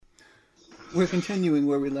We're continuing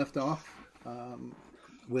where we left off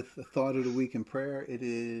with the thought of the week in prayer. It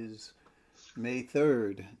is May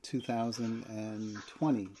 3rd,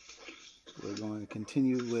 2020. We're going to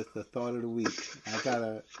continue with the thought of the week. I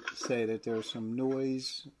gotta say that there's some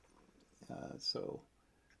noise, all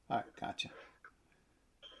right, gotcha.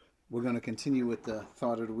 We're going to continue with the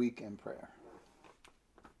thought of the week in prayer.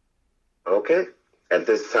 Okay. At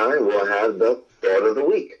this time, we'll have the thought of the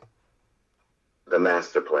week, the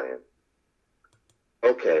master plan.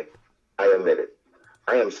 Okay, I admit it.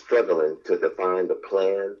 I am struggling to define the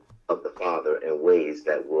plan of the Father in ways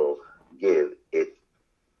that will give it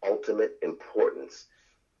ultimate importance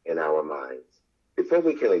in our minds. Before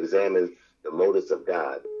we can examine the motives of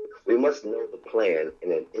God, we must know the plan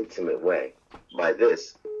in an intimate way. By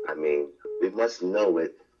this, I mean we must know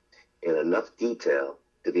it in enough detail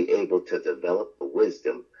to be able to develop the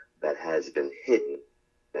wisdom that has been hidden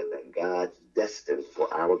and that God destined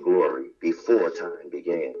for our glory before time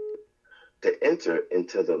began. To enter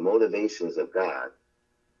into the motivations of God,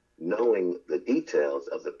 knowing the details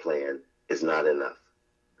of the plan is not enough.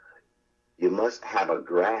 You must have a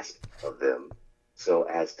grasp of them so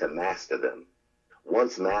as to master them.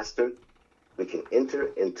 Once mastered, we can enter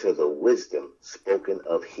into the wisdom spoken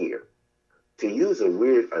of here. To use a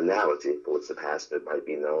weird analogy for which the pastor might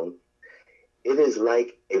be known, it is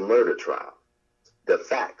like a murder trial. The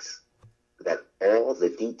facts that all the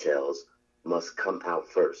details must come out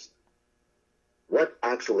first. What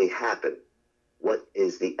actually happened? What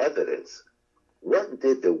is the evidence? What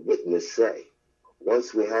did the witness say?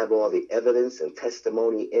 Once we have all the evidence and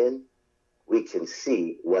testimony in, we can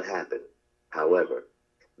see what happened. However,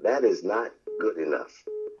 that is not good enough.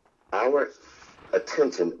 Our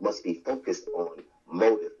attention must be focused on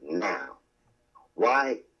motive now.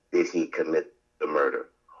 Why did he commit the murder?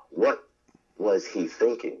 What was he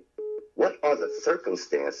thinking? What are the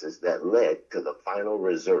circumstances that led to the final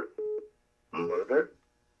result? Murder?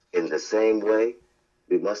 In the same way,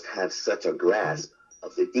 we must have such a grasp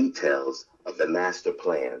of the details of the master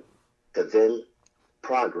plan to then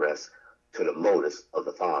progress to the motives of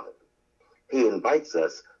the Father. He invites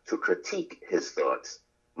us to critique his thoughts,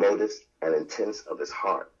 motives, and intents of his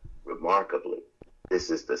heart. Remarkably,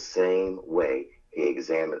 this is the same way he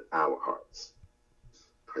examined our hearts.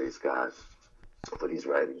 Praise God for these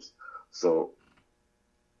writings. So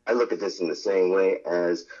I look at this in the same way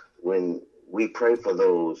as when we pray for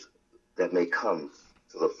those that may come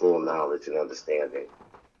to the full knowledge and understanding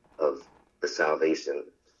of the salvation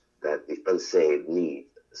that the unsaved need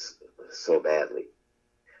so badly.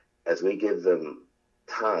 As we give them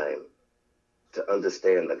time to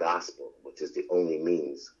understand the gospel, which is the only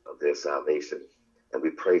means of their salvation, and we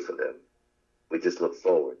pray for them, we just look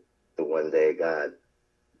forward to one day God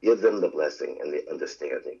give them the blessing and the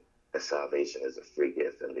understanding that salvation is a free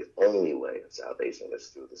gift, and the only way of salvation is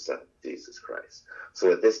through the Son, Jesus Christ.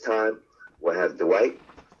 So at this time, we'll have Dwight,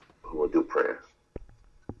 who will do prayer.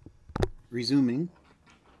 Resuming.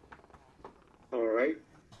 All right.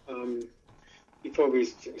 Before we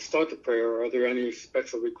start the prayer, are there any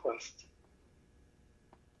special requests?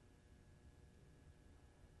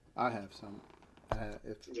 I have some.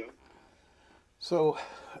 Yeah. So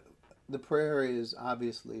the prayer is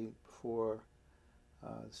obviously for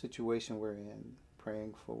the situation we're in,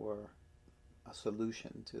 praying for a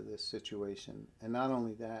solution to this situation. And not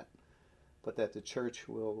only that, but that the church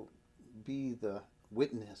will be the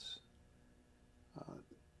witness,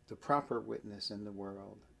 the proper witness in the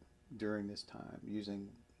world during this time, using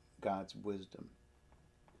God's wisdom.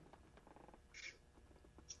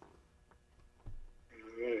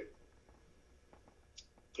 All right.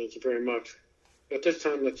 Thank you very much. At this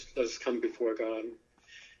time, let's come before God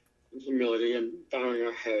in humility and bowing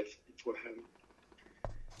our heads before Him.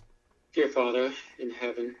 Dear Father in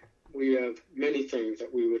heaven, we have many things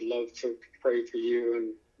that we would love to pray for you,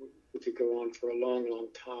 and we could go on for a long, long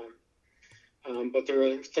time. But there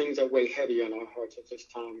are things that weigh heavy on our hearts at this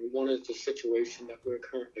time. One is the situation that we're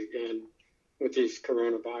currently in with this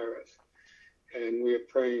coronavirus. And we are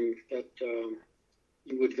praying that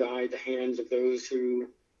you would guide the hands of those who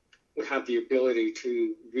would have the ability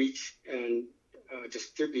to reach and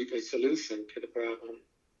distribute a solution to the problem.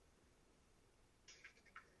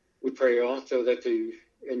 We pray also that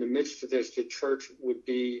in the midst of this, the church would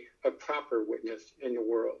be a proper witness in the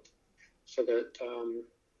world, so that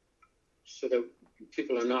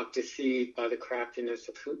people are not deceived by the craftiness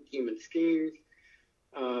of human schemes,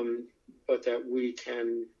 but that we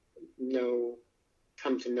can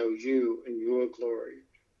come to know you and your glory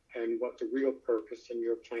and what the real purpose and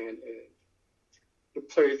your plan is. We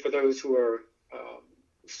pray for those who are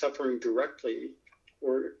suffering directly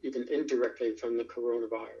or even indirectly from the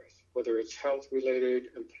coronavirus, whether it's health-related,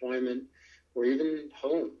 employment, or even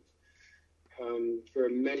homes. There are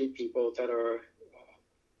many people that are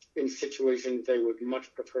in situations they would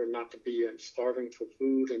much prefer not to be in, starving for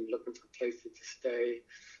food and looking for places to stay.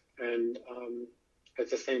 And at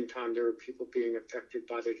the same time, there are people being affected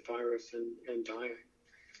by this virus and dying.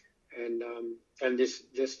 And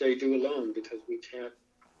this they do alone, because we can't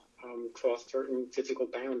cross certain physical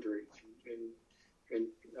boundaries and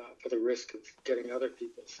for the risk of getting other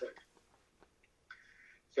people sick.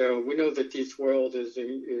 So we know that this world is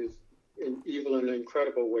in evil in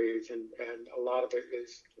incredible ways, and a lot of it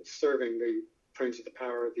is serving the prince of the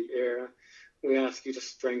power of the air. We ask you to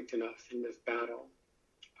strengthen us in this battle.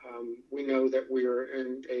 We know that we are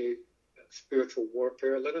in a spiritual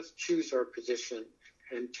warfare. Let us choose our position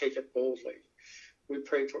and take it boldly. We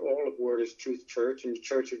pray for all of Word is Truth Church and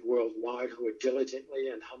churches worldwide who are diligently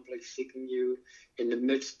and humbly seeking you in the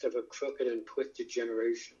midst of a crooked and twisted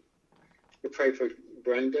generation. We pray for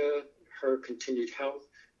Brenda, her continued health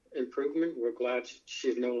improvement. We're glad she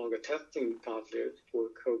is no longer testing positive for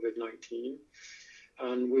COVID-19.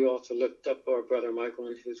 And we also lift up our brother Michael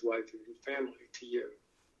and his wife and his family to you.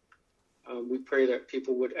 We pray that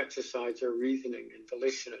people would exercise their reasoning and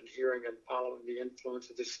volition and hearing and following the influence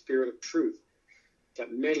of the Spirit of truth,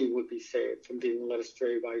 that many would be saved from being led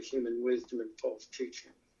astray by human wisdom and false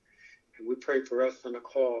teaching. And we pray for us on a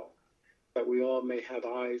call, that we all may have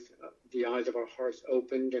the eyes of our hearts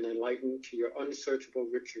opened and enlightened to your unsearchable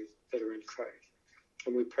riches that are in Christ.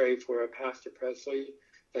 And we pray for our Pastor Presley,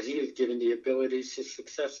 that he is given the ability to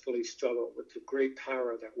successfully struggle with the great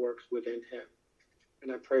power that works within him.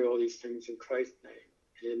 And I pray all these things in Christ's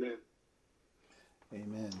name. Amen.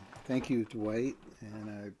 Amen. Thank you, Dwight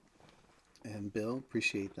and Bill.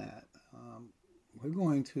 Appreciate that. We're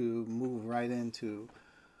going to move right into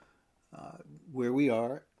where we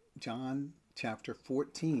are, John chapter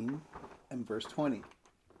 14 and verse 20.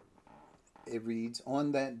 It reads,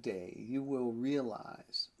 "On that day you will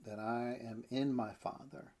realize that I am in my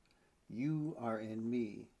Father, you are in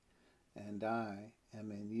me, and I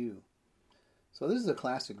am in you." So this is a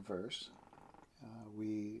classic verse.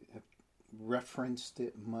 We have referenced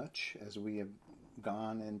it much as we have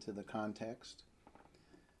gone into the context.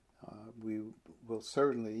 We will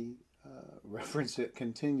certainly reference it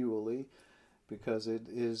continually, because it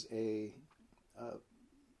is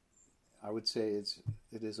I would say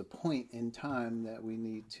it is a point in time that we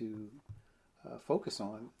need to focus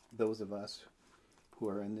on, those of us who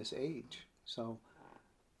are in this age. So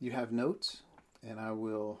you have notes, and I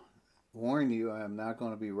will warn you, I am not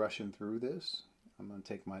going to be rushing through this. I'm going to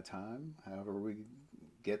take my time. However we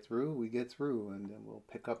get through, and then we'll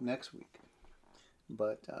pick up next week.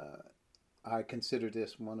 But I consider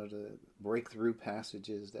this one of the breakthrough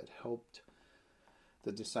passages that helped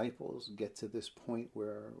the disciples get to this point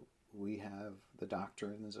where we have the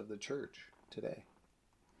doctrines of the church today.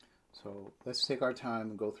 So let's take our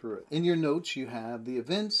time and go through it. In your notes, you have the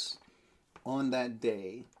events on that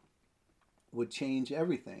day would change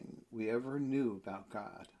everything we ever knew about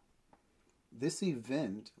God. This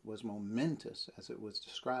event was momentous as it was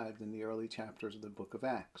described in the early chapters of the book of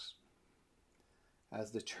Acts.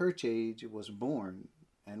 As the church age was born,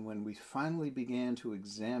 and when we finally began to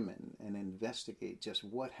examine and investigate just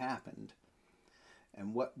what happened,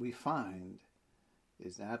 and what we find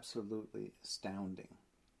is absolutely astounding.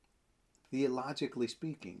 Theologically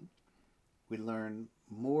speaking, we learn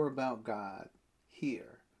more about God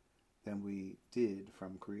here than we did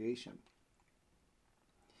from creation.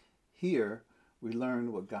 Here, we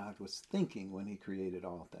learn what God was thinking when he created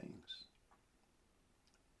all things.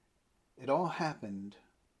 It all happened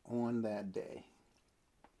on that day.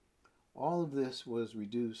 All of this was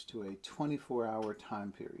reduced to a 24-hour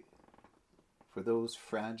time period for those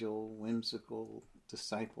fragile, whimsical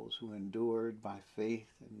disciples who endured by faith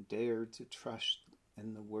and dared to trust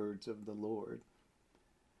in the words of the Lord.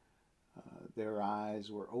 Their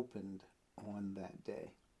eyes were opened on that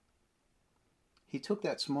day. He took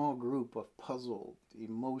that small group of puzzled,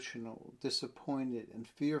 emotional, disappointed, and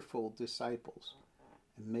fearful disciples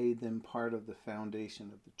and made them part of the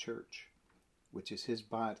foundation of the church, which is his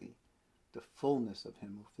body, the fullness of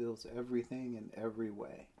him who fills everything in every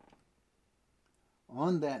way.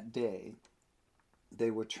 On that day,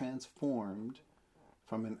 they were transformed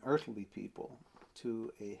from an earthly people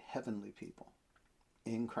to a heavenly people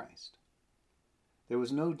in Christ. There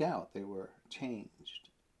was no doubt they were changed,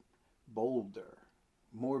 bolder,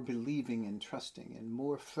 more believing and trusting, and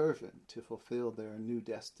more fervent to fulfill their new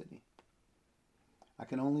destiny. I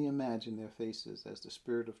can only imagine their faces as the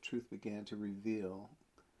Spirit of truth began to reveal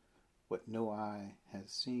what no eye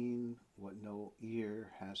has seen, what no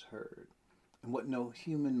ear has heard, and what no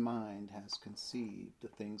human mind has conceived, the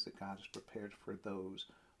things that God has prepared for those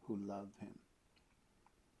who love him.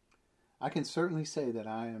 I can certainly say that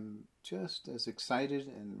I am just as excited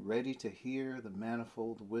and ready to hear the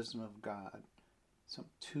manifold wisdom of God some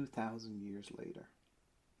 2,000 years later.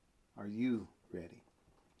 Are you ready?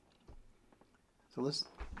 So let's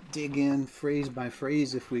dig in phrase by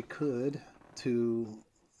phrase, if we could, to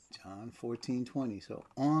John 14:20. So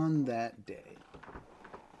on that day.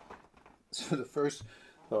 So the first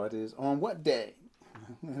thought is, on what day?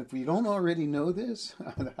 If we don't already know this,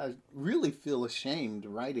 I really feel ashamed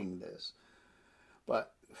writing this.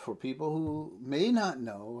 But for people who may not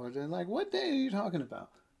know, or they're like, what day are you talking about?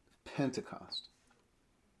 Pentecost.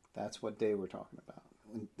 That's what day we're talking about.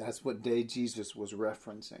 And that's what day Jesus was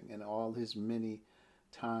referencing in all his many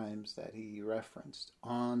times that he referenced.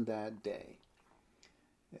 On that day.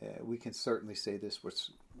 We can certainly say this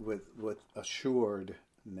with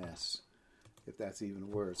assuredness, if that's even a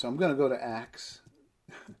word. So I'm going to go to Acts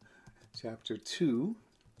chapter 2.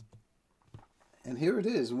 And here it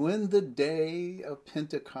is. When the day of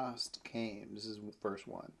Pentecost came, this is verse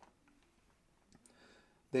 1.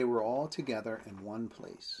 They were all together in one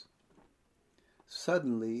place.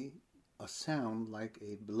 Suddenly, a sound like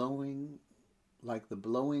the blowing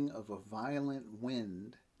of a violent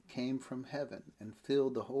wind came from heaven and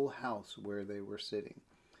filled the whole house where they were sitting.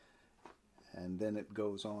 And then it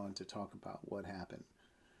goes on to talk about what happened.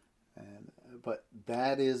 But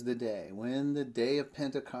that is the day. When the day of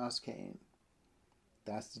Pentecost came,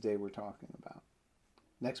 that's the day we're talking about.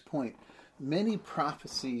 Next point. Many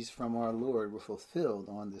prophecies from our Lord were fulfilled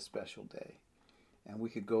on this special day. And we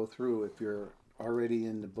could go through, if you're already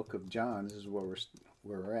in the book of John, this is where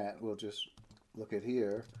we're at. We'll just look at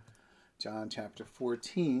here. John chapter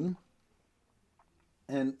 14.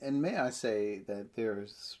 And may I say that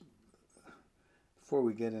there's, before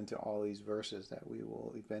we get into all these verses that we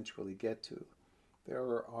will eventually get to, there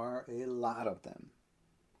are a lot of them.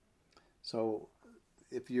 So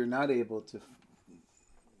if you're not able to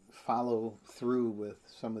follow through with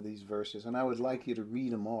some of these verses, and I would like you to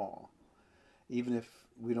read them all, even if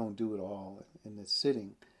we don't do it all in this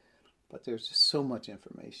sitting, but there's just so much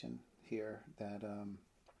information here that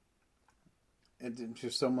and there's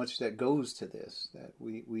just so much that goes to this that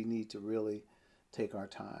we need to really take our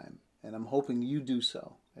time, and I'm hoping you do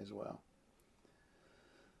so as well.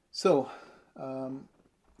 So John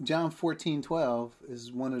 14:12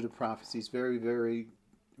 is one of the prophecies. Very, very,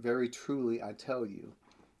 very truly I tell you,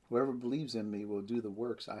 whoever believes in me will do the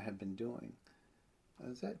works I have been doing.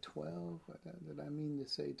 Is that 12? Did I mean to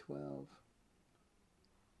say 12?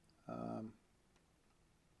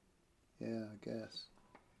 Yeah, I guess.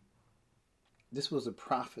 This was a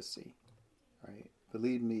prophecy, right?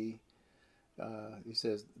 Believe me, he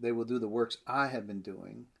says, they will do the works I have been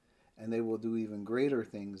doing, and they will do even greater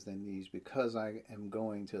things than these because I am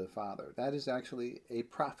going to the Father. That is actually a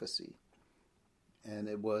prophecy, and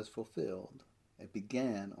it was fulfilled. It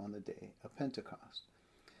began on the day of Pentecost.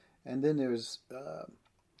 And then there's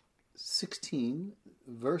 16,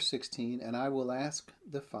 verse 16, and I will ask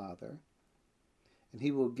the Father, and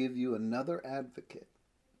he will give you another advocate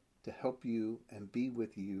to help you and be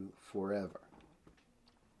with you forever.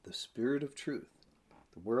 The Spirit of truth.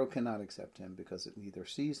 The world cannot accept him because it neither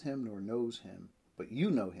sees him nor knows him, but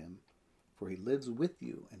you know him, for he lives with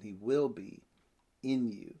you and he will be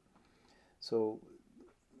in you. So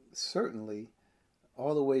certainly,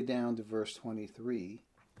 all the way down to verse 23,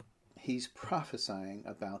 he's prophesying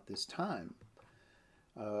about this time.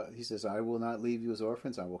 He says, I will not leave you as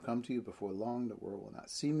orphans. I will come to you before long. The world will not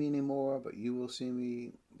see me anymore, but you will see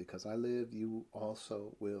me. Because I live, you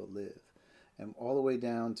also will live. And all the way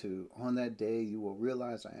down to, on that day, you will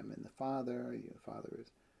realize I am in the Father, your Father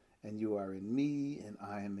is, and you are in me, and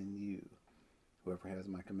I am in you. Whoever has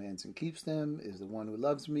my commands and keeps them is the one who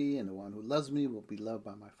loves me, and the one who loves me will be loved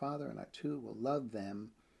by my Father, and I too will love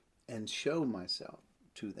them and show myself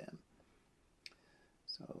to them.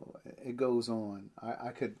 So it goes on. I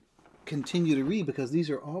could continue to read because these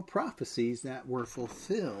are all prophecies that were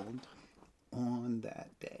fulfilled on that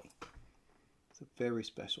day. It's a very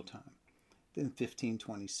special time. Then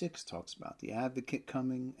 15:26 talks about the advocate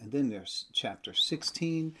coming, and then there's chapter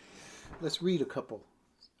 16. Let's read a couple.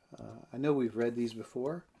 I know we've read these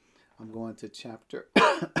before. I'm going to chapter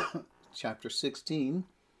 16,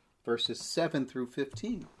 verses 7 through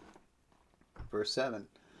 15. Verse 7.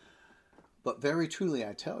 But very truly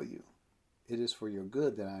I tell you, it is for your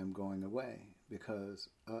good that I am going away, because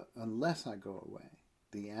unless I go away,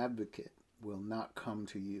 the advocate will not come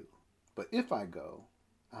to you. But if I go,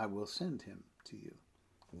 I will send him to you.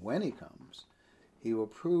 when he comes, he will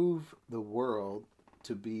prove the world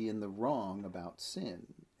to be in the wrong about sin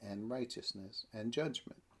and righteousness and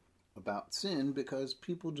judgment. About sin, because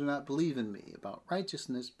people do not believe in me. About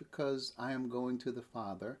righteousness, because I am going to the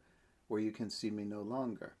Father, where you can see me no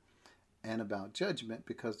longer. And about judgment,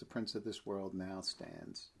 because the prince of this world now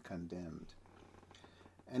stands condemned.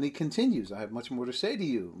 And he continues, I have much more to say to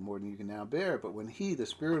you, more than you can now bear. But when he, the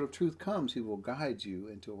Spirit of truth, comes, he will guide you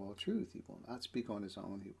into all truth. He will not speak on his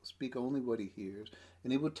own. He will speak only what he hears.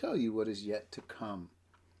 And he will tell you what is yet to come.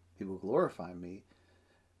 He will glorify me.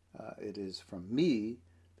 It is from me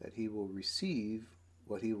that he will receive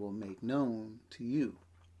what he will make known to you.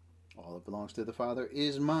 All that belongs to the Father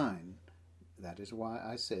is mine. That is why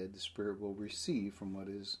I said the Spirit will receive from what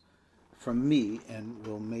is from me and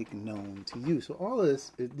will make known to you. So all of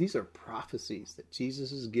this, these are prophecies that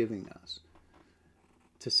Jesus is giving us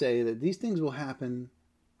to say that these things will happen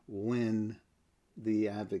when the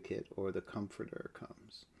advocate or the comforter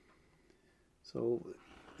comes. So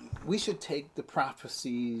we should take the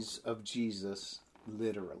prophecies of Jesus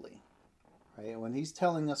literally, right? When he's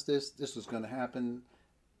telling us this was going to happen,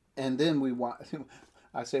 and then we watch,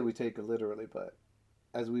 I say we take it literally, but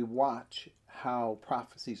as we watch how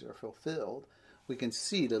prophecies are fulfilled, we can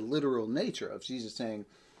see the literal nature of Jesus saying,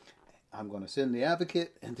 I'm going to send the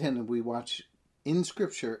advocate, and then we watch in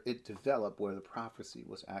Scripture it develop where the prophecy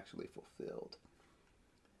was actually fulfilled.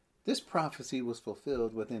 This prophecy was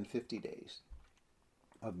fulfilled within 50 days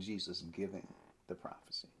of Jesus giving the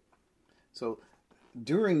prophecy. So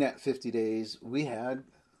during that 50 days, we had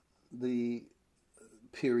the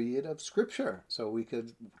period of Scripture, so we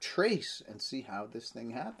could trace and see how this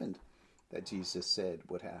thing happened that Jesus said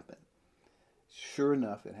would happen. Sure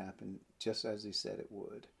enough, it happened just as he said it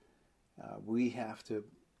would. We have to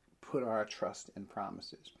put our trust in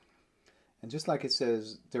promises. And just like it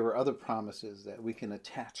says, there are other promises that we can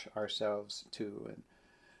attach ourselves to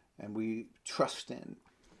and we trust in.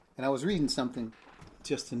 And I was reading something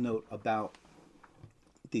just to note about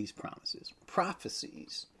these promises.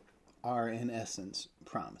 Prophecies are in essence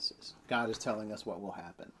promises. God is telling us what will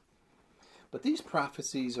happen. But these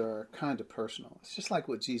prophecies are kind of personal. It's just like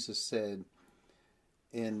what Jesus said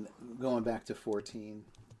in going back to 14.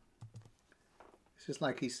 It's just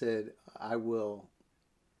like he said, I will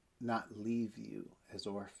not leave you as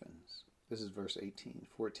orphans. This is verse 18,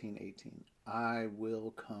 14:18. I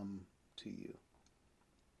will come to you.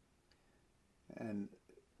 And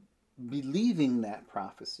believing that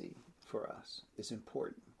prophecy for us is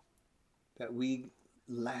important. That we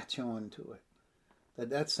latch on to it.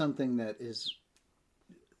 That's something that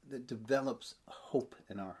develops hope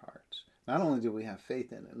in our hearts. Not only do we have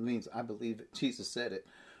faith in it, it means I believe it, Jesus said it,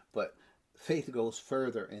 but faith goes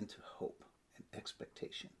further into hope and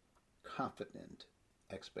expectation, confident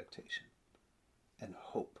expectation and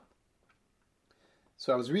hope.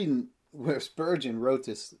 So I was reading where Spurgeon wrote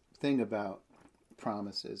this thing about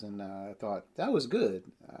promises, and I thought that was good.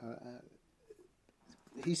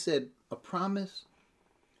 He said, a promise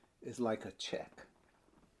is like a check.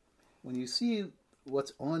 When you see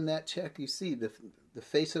what's on that check, you see the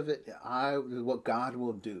face of it, what God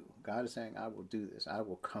will do. God is saying, I will do this. I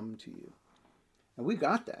will come to you. And we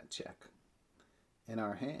got that check in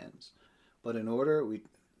our hands. But in order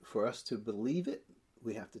for us to believe it,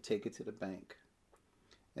 we have to take it to the bank.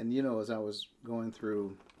 And you know, as I was going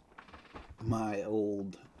through my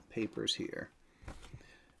old papers here,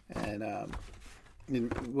 and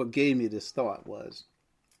what gave me this thought was,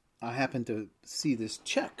 I happened to see this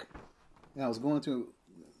check. And I was going through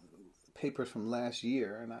papers from last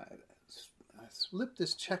year, and I slipped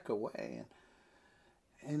this check away,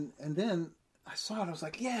 and then I saw it. I was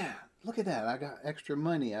like, yeah, look at that. I got extra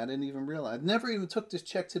money. I didn't even realize. I never even took this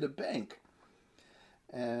check to the bank.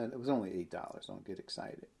 And it was only $8. Don't get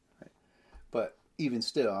excited. Right? But even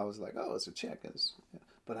still, I was like, oh, it's a check.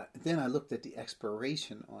 But then I looked at the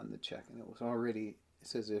expiration on the check, and it was already, it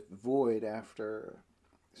says if void after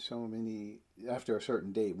a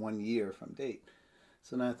certain date, 1 year from date.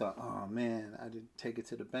 So then I thought, oh man, I didn't take it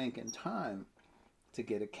to the bank in time to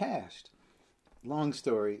get it cashed. Long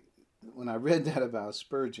story, when I read that about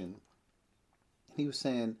Spurgeon, he was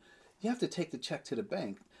saying, you have to take the check to the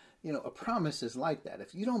bank. You know, a promise is like that.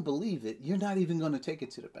 If you don't believe it, you're not even going to take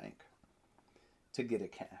it to the bank to get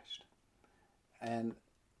it cashed. And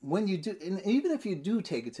when you do, and even if you do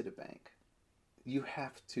take it to the bank, you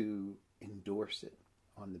have to endorse it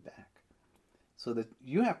on the back. So that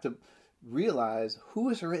you have to realize who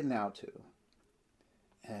it's written out to.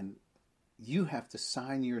 And you have to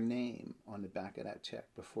sign your name on the back of that check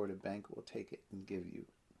before the bank will take it and give you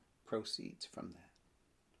proceeds from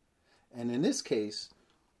that. And in this case,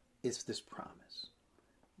 it's this promise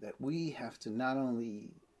that we have to not only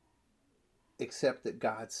accept that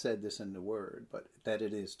God said this in the Word, but that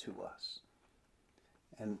it is to us.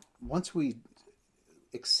 And once we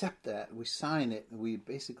accept that, we sign it, and we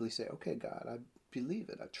basically say, okay, God, I believe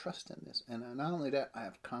it. I trust in this. And not only that, I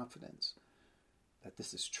have confidence that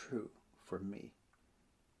this is true for me.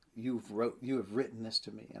 You have written this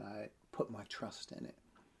to me, and I put my trust in it.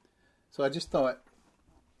 So I just thought,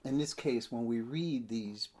 in this case, when we read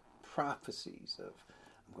these prophecies of,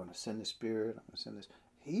 I'm going to send the Spirit, I'm going to send this,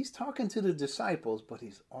 he's talking to the disciples, but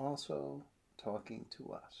he's also talking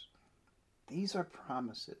to us. These are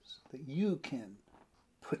promises that you can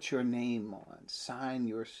put your name on, sign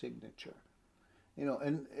your signature. You know,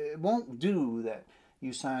 and it won't do that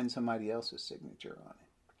you sign somebody else's signature on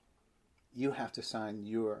it. You have to sign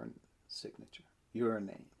your signature, your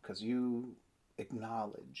name, because you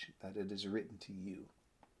acknowledge that it is written to you.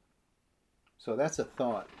 So that's a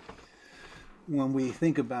thought when we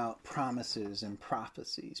think about promises and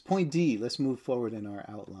prophecies. Point D, let's move forward in our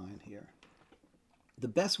outline here. The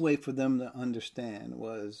best way for them to understand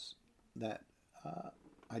was that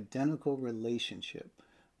identical relationship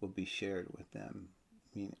will be shared with them,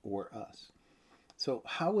 or us. So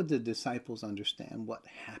how would the disciples understand what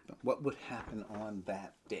happened? What would happen on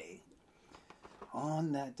that day?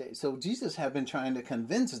 On that day. So Jesus had been trying to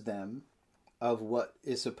convince them of what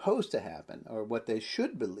is supposed to happen, or what they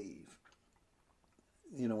should believe,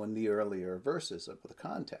 in the earlier verses of the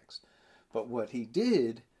context. But what he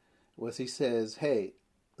did was he says, hey,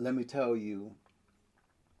 let me tell you,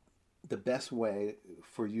 the best way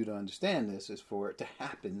for you to understand this is for it to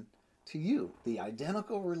happen to you. The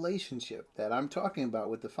identical relationship that I'm talking about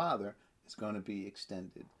with the Father is going to be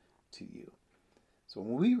extended to you. So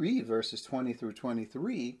when we read verses 20 through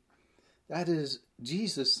 23, that is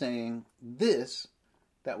Jesus saying this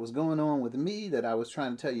that was going on with me, that I was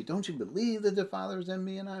trying to tell you. Don't you believe that the Father is in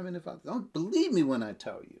me and I am in the Father? Don't believe me when I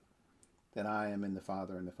tell you that I am in the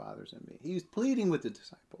Father and the Father is in me. He's pleading with the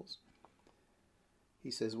disciples. He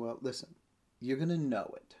says, well, listen, you're going to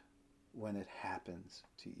know it when it happens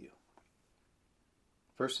to you.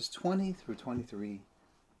 Verses 20 through 23,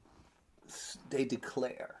 they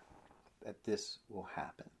declare that this will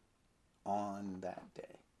happen on that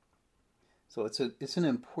day. So it's an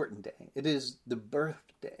important day. It is the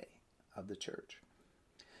birthday of the church.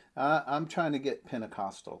 I'm trying to get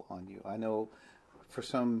Pentecostal on you. I know for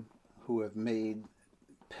some who have made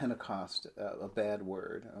Pentecost a bad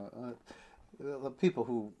word, people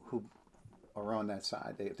who are on that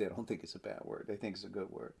side, they don't think it's a bad word. They think it's a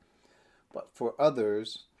good word. But for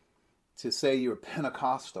others, to say you're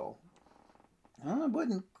Pentecostal, I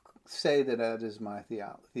wouldn't say that is my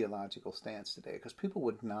theological stance today, because people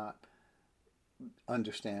would not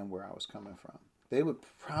understand where I was coming from. They would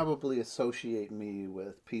probably associate me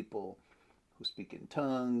with people who speak in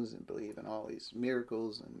tongues and believe in all these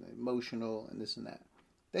miracles and emotional and this and that.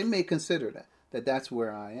 They may consider that that's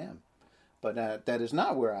where I am. But that is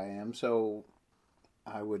not where I am, so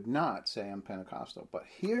I would not say I'm Pentecostal. But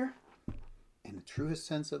here, in the truest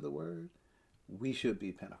sense of the word, we should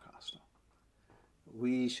be Pentecostal.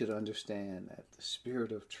 We should understand that the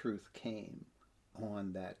Spirit of truth came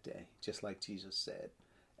on that day, just like Jesus said,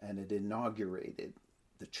 and it inaugurated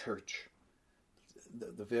the church.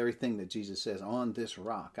 The very thing that Jesus says, on this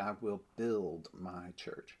rock I will build my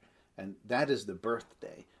church. And that is the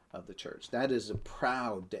birthday of the church. That is a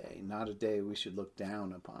proud day, not a day we should look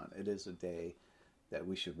down upon. It is a day that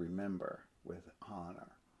we should remember with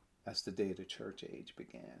honor. That's the day the church age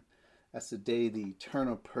began. That's the day the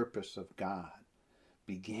eternal purpose of God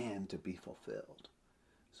began to be fulfilled.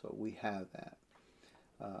 So we have that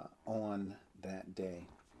on that day.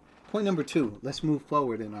 Point number 2, let's move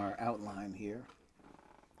forward in our outline here.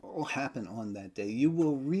 What will happen on that day? You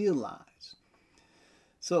will realize.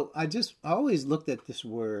 So I always looked at this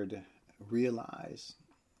word realize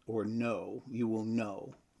or know. You will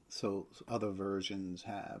know. So other versions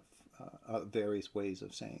have various ways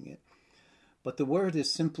of saying it. But the word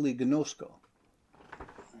is simply gnosko.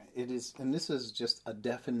 It is, and this is just a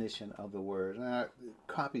definition of the word. And I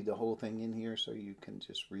copied the whole thing in here so you can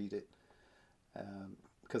just read it.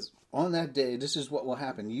 Because on that day, this is what will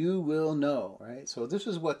happen. You will know, right? So this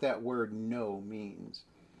is what that word know means.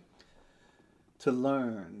 To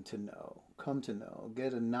learn, to know, come to know,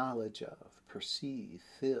 get a knowledge of, perceive,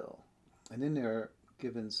 feel. And then there are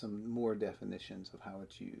given some more definitions of how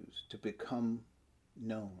it's used. To become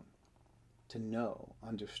known. To know,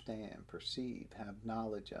 understand, perceive, have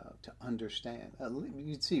knowledge of, to understand.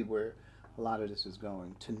 You'd see where a lot of this is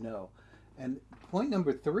going, to know. And point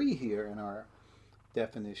number 3 here in our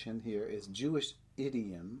definition here is Jewish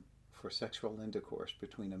idiom for sexual intercourse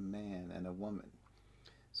between a man and a woman.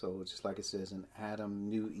 So just like it says, and Adam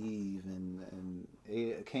knew Eve, and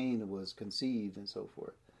Cain was conceived, and so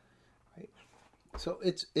forth. Right. So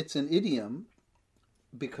it's an idiom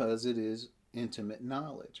because it is intimate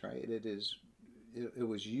knowledge, right? It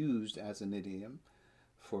was used as an idiom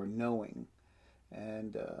for knowing.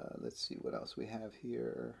 And let's see what else we have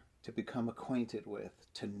here. To become acquainted with,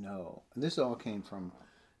 to know. And this all came from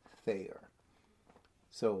Thayer.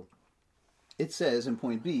 So it says in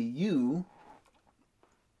point B, you,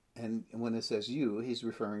 and when it says you, he's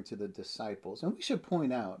referring to the disciples. And we should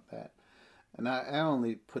point out that, and I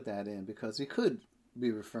only put that in because he could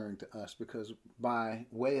be referring to us, because by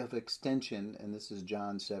way of extension, and this is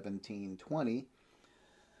John 17:20,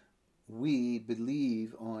 we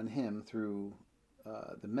believe on him through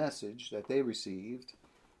the message that they received,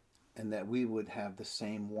 and that we would have the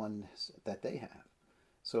same oneness that they have.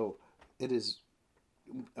 So it is,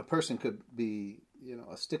 a person could be,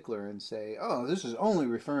 a stickler and say, oh, this is only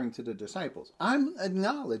referring to the disciples. I'm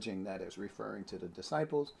acknowledging that it's referring to the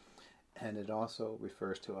disciples, and it also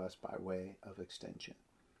refers to us by way of extension.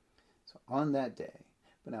 So on that day,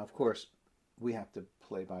 but now of course we have to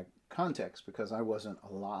play by context, because I wasn't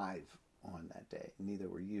alive on that day. Neither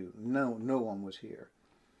were you. No one was here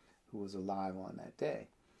who was alive on that day.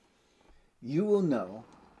 You will know,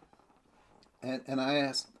 and I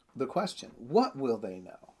asked the question, what will they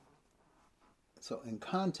know? So in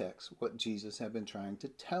context, what Jesus had been trying to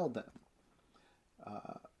tell them.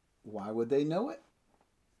 Why would they know it?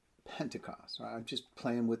 Pentecost. Right? I'm just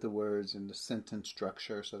playing with the words and the sentence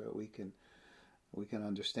structure so that we can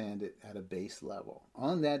understand it at a base level.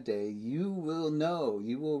 On that day, you will know,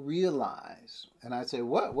 you will realize. And I say,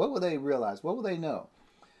 what will they realize? What will they know?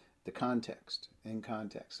 The context, in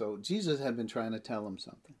context. So Jesus had been trying to tell them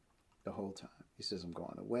something the whole time. He says, I'm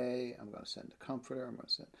going away. I'm going to send the Comforter.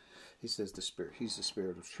 He says the Spirit. He's the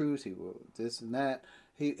Spirit of truth. He will this and that.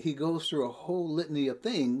 He goes through a whole litany of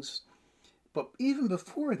things. But even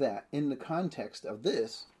before that, in the context of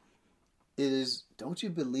this, is, don't you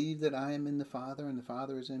believe that I am in the Father and the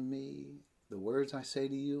Father is in me? The words I say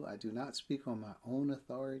to you, I do not speak on my own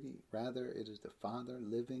authority. Rather, it is the Father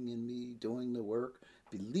living in me, doing the work.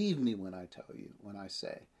 Believe me when I tell you, when I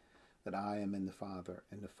say that I am in the Father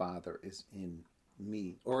and the Father is in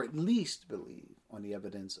me. Or at least believe on the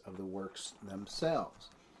evidence of the works themselves.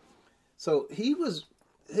 So his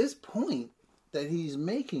point that he's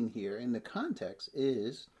making here in the context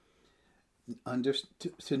is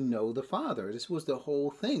to know the Father. This was the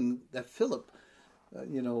whole thing that Philip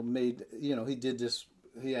made, he did this,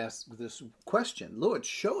 he asked this question, Lord,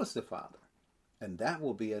 show us the Father, and that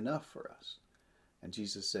will be enough for us. And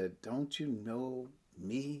Jesus said, don't you know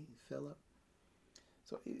me, Philip?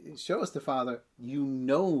 So show us the Father. You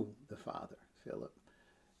know the Father, Philip.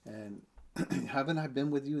 And haven't I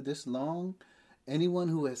been with you this long? Anyone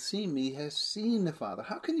who has seen me has seen the Father.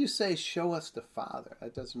 How can you say, show us the Father?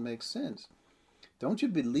 That doesn't make sense. Don't you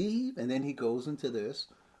believe? And then he goes into this,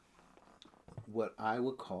 what I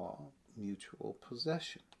would call mutual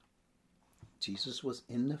possession. Jesus was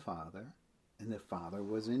in the Father, and the Father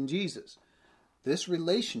was in Jesus. This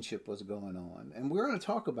relationship was going on, and we're going to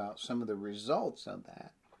talk about some of the results of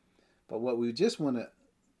that. But what we just want to,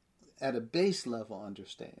 at a base level,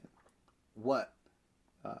 understand what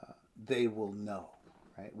they will know,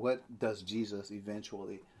 right? What does Jesus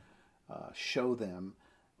eventually show them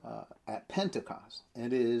at Pentecost?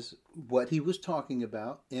 It is what he was talking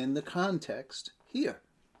about in the context here.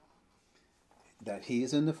 That he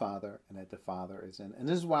is in the Father and that the Father is in. And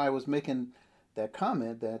this is why I was making that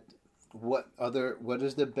comment that what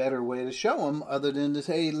is the better way to show him other than to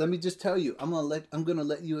say, hey, let me just tell you, I'm going to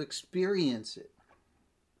let you experience it.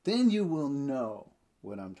 Then you will know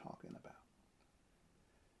what I'm talking about.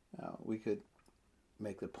 Now, we could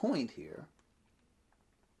make the point here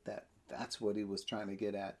that that's what he was trying to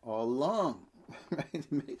get at all along.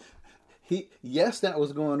 Right? Yes, that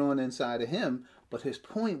was going on inside of him, but his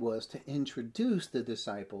point was to introduce the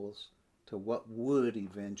disciples to what would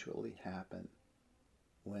eventually happen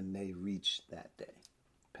when they reached that day,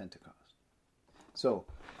 Pentecost. So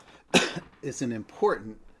it's an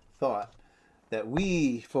important thought that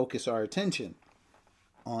we focus our attention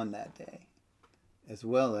on that day, as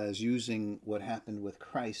well as using what happened with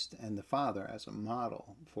Christ and the Father as a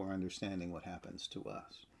model for understanding what happens to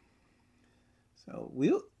us. So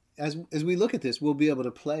as we look at this, we'll be able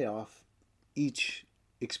to play off each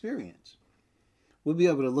experience. We'll be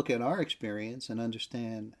able to look at our experience and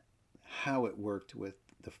understand how it worked with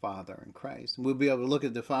the Father and Christ. And we'll be able to look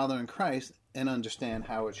at the Father and Christ and understand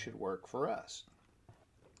how it should work for us.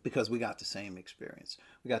 Because we got the same experience.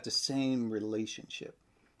 We got the same relationship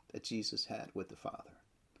that Jesus had with the Father.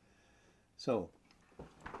 So,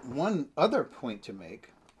 one other point to make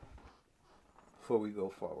before we go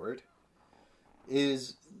forward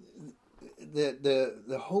is that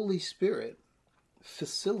the Holy Spirit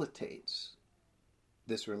facilitates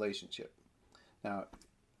this relationship. Now,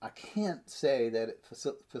 I can't say that it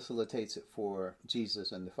facilitates it for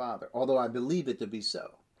Jesus and the Father, although I believe it to be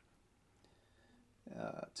so,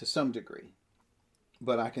 to some degree.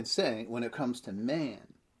 But I can say, when it comes to man,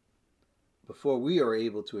 before we are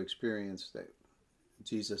able to experience that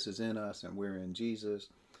Jesus is in us and we're in Jesus,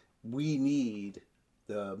 we need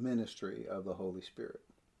the ministry of the Holy Spirit.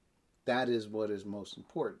 That is what is most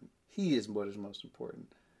important. He is what is most important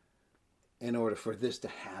in order for this to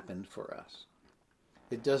happen for us.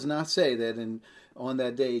 It does not say that on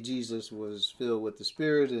that day Jesus was filled with the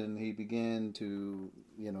Spirit and he began to,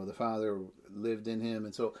 the Father lived in him.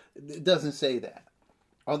 And so it doesn't say that.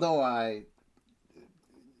 Although I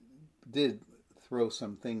did throw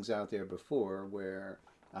some things out there before where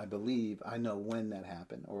I believe I know when that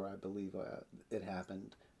happened, or I believe it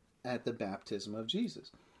happened at the baptism of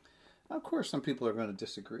Jesus. Now, of course, some people are going to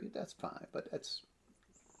disagree. That's fine. But that's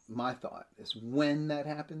my thought. Is when that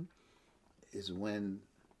happened is when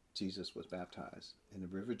Jesus was baptized in the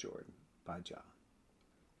River Jordan by John.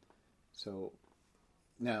 So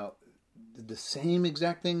now, did the same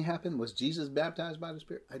exact thing happen? Was Jesus baptized by the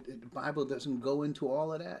Spirit? The Bible doesn't go into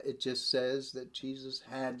all of that. It just says that Jesus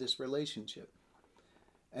had this relationship.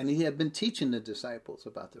 And he had been teaching the disciples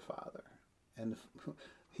about the Father. And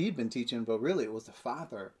he'd been teaching, but really it was the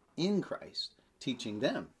Father in Christ teaching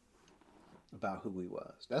them about who he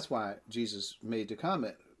was. That's why Jesus made the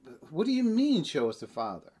comment, what do you mean, show us the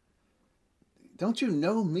Father? Don't you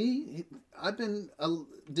know me? I've been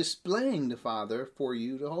displaying the Father for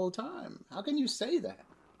you the whole time. How can you say that?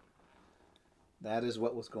 That is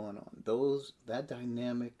what was going on. That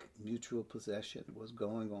dynamic mutual possession was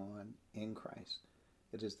going on in Christ.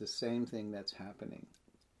 It is the same thing that's happening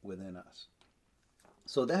within us.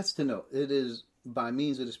 So that's to know. It is by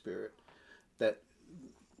means of the Spirit that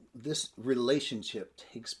this relationship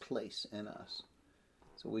takes place in us.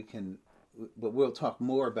 So we can, but we'll talk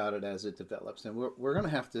more about it as it develops. And we're going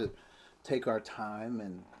to have to take our time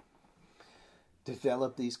and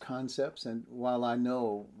develop these concepts. And while I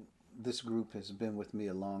know this group has been with me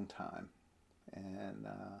a long time, and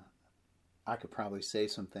I could probably say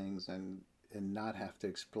some things and not have to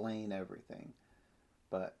explain everything,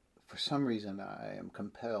 but for some reason I am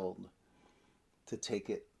compelled to take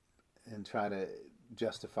it and try to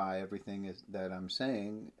justify everything that I'm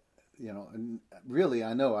saying, and really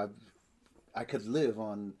I know I could live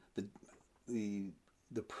on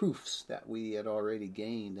the proofs that we had already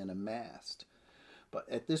gained and amassed. But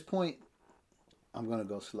at this point, I'm going to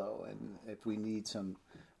go slow, and if we need some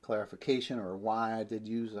clarification or why I did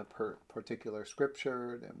use a particular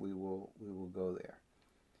scripture, then we will go there.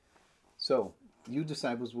 So, you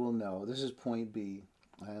disciples will know, this is point B.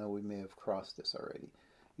 I know we may have crossed this already.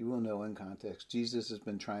 You will know in context, Jesus has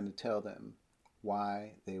been trying to tell them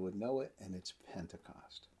why they would know it, and it's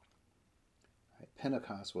Pentecost. Right?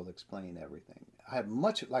 Pentecost will explain everything. I have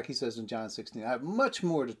much, like he says in John 16, I have much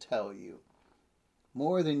more to tell you,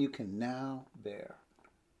 more than you can now bear.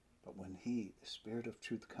 But when the Spirit of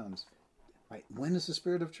truth comes, right? When is the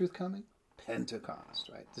Spirit of truth coming? Pentecost,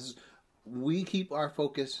 right? We keep our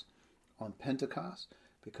focus on Pentecost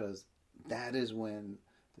because that is when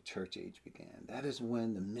the church age began. That is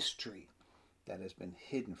when the mystery that has been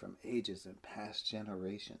hidden from ages and past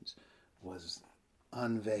generations was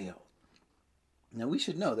unveiled. Now we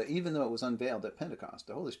should know that even though it was unveiled at Pentecost,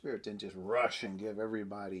 the Holy Spirit didn't just rush and give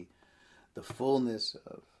everybody the fullness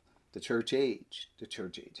of the church age. The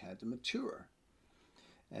church age had to mature.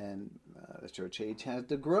 And the church age had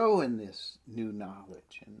to grow in this new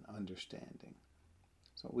knowledge and understanding.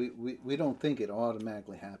 So we don't think it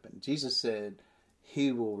automatically happened. Jesus said,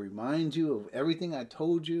 he will remind you of everything I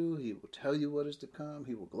told you. He will tell you what is to come.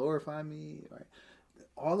 He will glorify me. Right?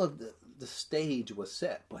 All of the stage was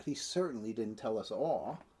set, but he certainly didn't tell us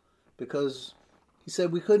all because he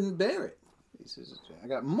said we couldn't bear it. He says, I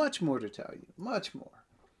got much more to tell you, much more.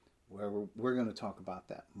 We're going to talk about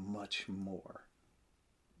that much more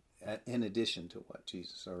in addition to what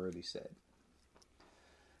Jesus already said.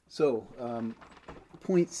 So,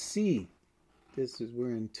 point C.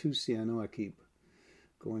 We're in 2C. I know I keep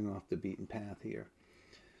going off the beaten path here.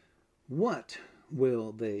 What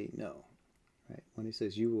will they know? Right? When he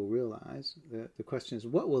says you will realize, the question is,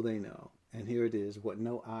 what will they know? And here it is, what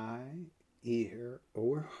no eye, ear,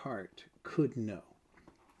 or heart could know.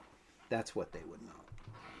 That's what they would know.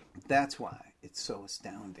 That's why it's so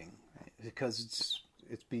astounding, right? Because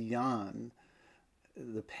it's beyond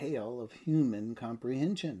the pale of human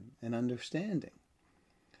comprehension and understanding.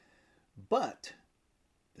 But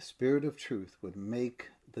the Spirit of truth would make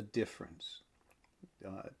the difference.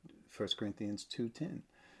 1 Corinthians 2:10.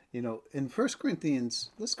 In 1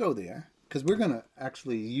 Corinthians, let's go there, because we're going to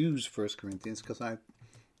actually use 1 Corinthians, because I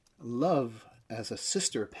love as a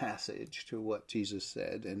sister passage to what Jesus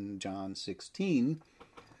said in John 16,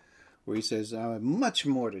 where he says, I have much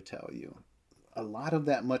more to tell you. A lot of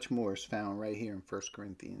that much more is found right here in 1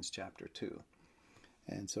 Corinthians chapter 2.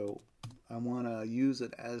 And so I want to use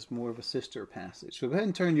it as more of a sister passage. So go ahead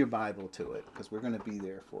and turn your Bible to it, because we're going to be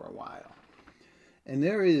there for a while. And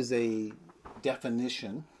there is a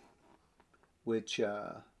definition, which it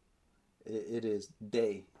is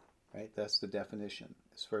day, right? That's the definition.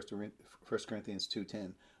 It's 1 Corinthians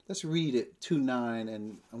 2:10. Let's read it 2:9,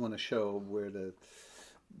 and I want to show where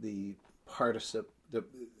the particle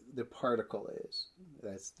is.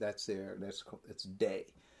 That's there. It's day.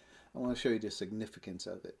 I want to show you the significance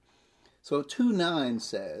of it. So 2:9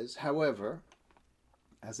 says, however,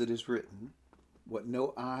 as it is written, what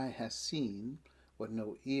no eye has seen, what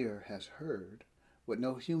no ear has heard, what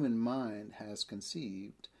no human mind has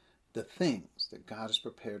conceived, the things that God has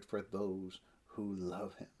prepared for those who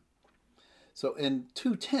love him. So in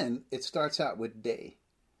 2:10, it starts out with day.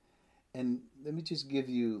 And let me just give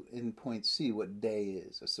you in point C what day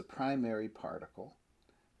is. It's a primary particle,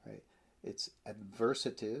 right? It's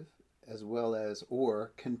adversative as well as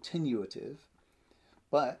or continuative.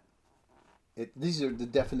 But these are the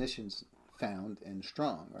definitions found in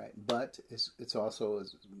Strong, right? But it's also,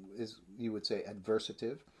 is you would say,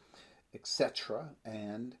 adversative, etc.,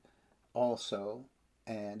 and also,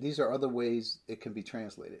 and these are other ways it can be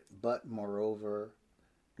translated. But moreover,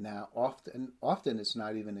 now often it's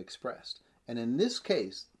not even expressed. And in this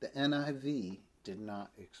case, the NIV did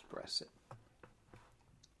not express it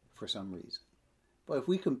for some reason. But if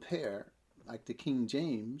we compare, like the King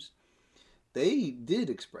James, they did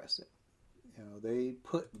express it. They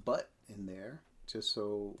put but in there just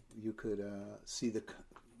so you could see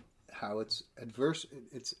how it's adverse.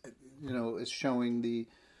 It's it's showing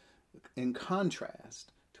in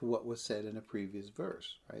contrast to what was said in a previous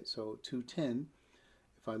verse, right? So 2:10.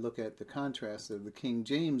 If I look at the contrast of the King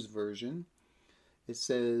James Version, it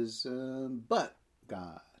says, but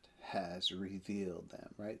God has revealed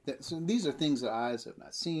them, right? So these are things that eyes have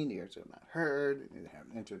not seen, ears have not heard, and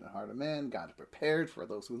haven't entered the heart of man. God is prepared for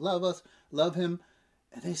those who love him.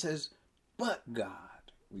 And he says, but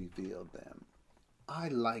God revealed them. I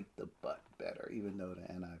like the but better, even though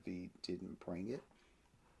the NIV didn't bring it.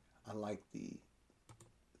 I like the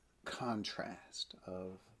contrast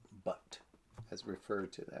of but as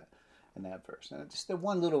referred to that in that verse. And just the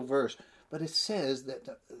one little verse, but it says that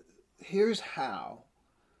here's how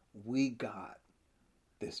we got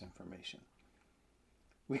this information.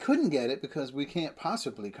 We couldn't get it because we can't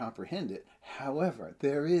possibly comprehend it. However,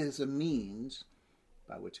 there is a means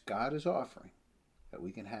by which God is offering that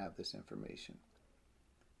we can have this information.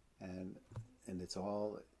 And it's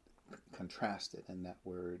all contrasted in that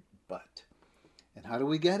word but. And how do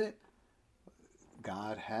we get it?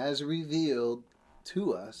 God has revealed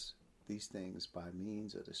to us these things by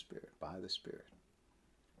means of the Spirit, by the Spirit.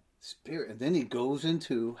 Spirit, and then he goes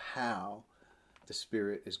into how the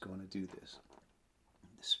Spirit is going to do this.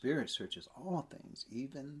 The Spirit searches all things,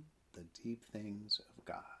 even the deep things of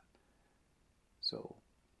God. So,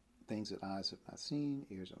 things that eyes have not seen,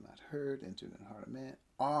 ears have not heard, entered in the heart of man,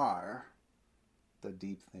 are the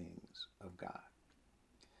deep things of God.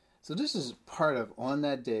 So this is part of, on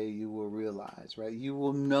that day you will realize, right? You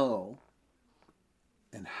will know.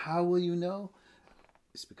 And how will you know?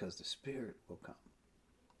 It's because the Spirit will come.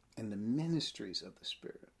 And the ministries of the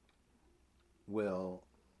Spirit will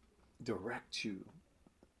direct you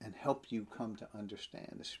and help you come to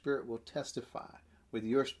understand. The Spirit will testify with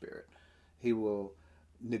your spirit. He will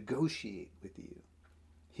negotiate with you.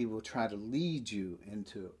 He will try to lead you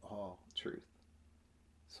into all truth.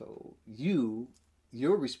 So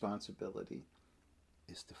your responsibility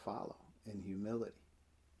is to follow in humility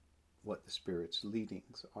what the Spirit's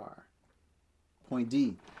leadings are. Point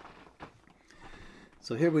D.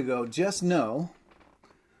 So here we go. Just know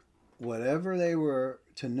whatever they were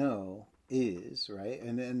to know is, right?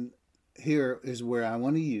 And then here is where I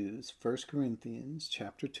want to use 1 Corinthians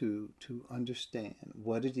chapter 2 to understand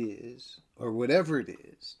what it is, or whatever it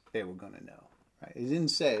is they were going to know. Right? He didn't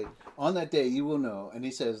say, on that day you will know, and he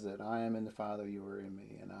says that I am in the Father, you are in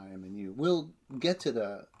me, and I am in you. We'll get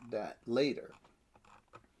to that later.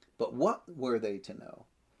 But what were they to know?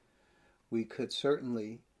 We could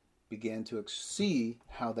certainly begin to see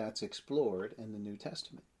how that's explored in the New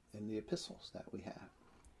Testament, in the epistles that we have.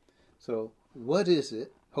 So what is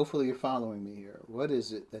it? Hopefully you're following me here. What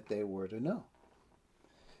is it that they were to know?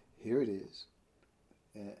 Here it is.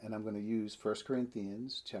 And I'm going to use 1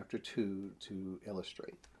 Corinthians chapter 2 to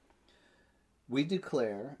illustrate. We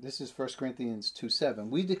declare, this is 1 Corinthians 2:7,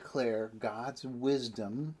 we declare God's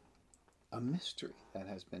wisdom a mystery that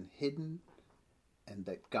has been hidden and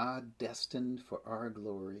that God destined for our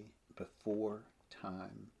glory before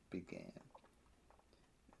time began.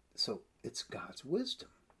 So it's God's wisdom.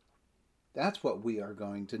 That's what we are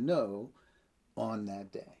going to know on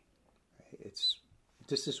that day. Right?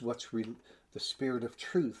 This is what's the Spirit of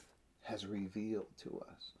truth has revealed to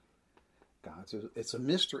us. It's a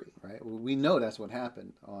mystery, right? We know that's what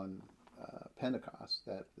happened on Pentecost,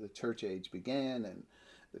 that the church age began and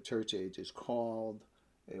the church age is called.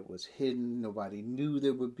 It was hidden. Nobody knew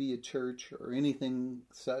there would be a church or anything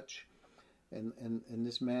such. And in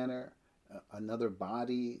this manner, another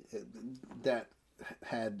body that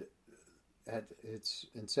had at its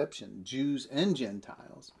inception, Jews and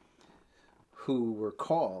Gentiles, who were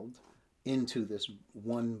called into this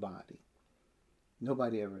one body.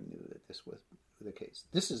 Nobody ever knew that this was the case.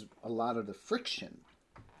 This is a lot of the friction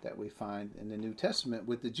that we find in the New Testament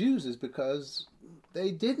with the Jews, is because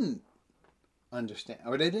they didn't understand,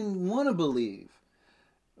 or they didn't want to believe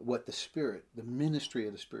what the Spirit, the ministry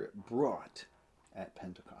of the Spirit, brought at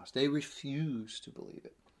Pentecost. They refused to believe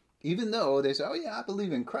it. Even though they say, oh yeah, I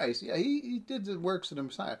believe in Christ. Yeah, he did the works of the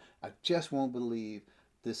Messiah. I just won't believe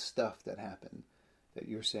this stuff that happened that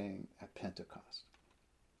you're saying at Pentecost.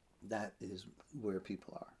 That is where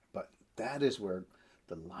people are. But that is where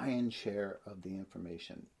the lion's share of the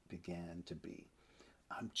information began to be.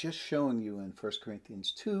 I'm just showing you in 1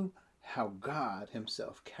 Corinthians 2 how God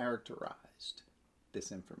himself characterized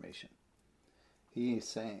this information. He is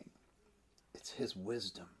saying it's his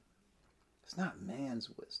wisdom. It's not man's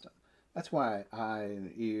wisdom. That's why eye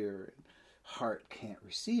and ear and heart can't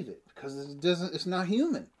receive it, because it's not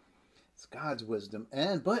human. It's God's wisdom.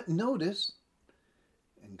 But notice,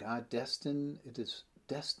 and God it is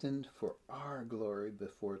destined for our glory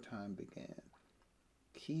before time began.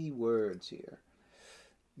 Key words here.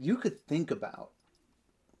 You could think about,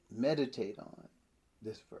 meditate on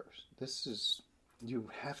this verse. You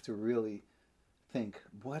have to really think,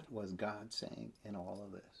 what was God saying in all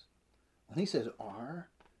of this? When he says our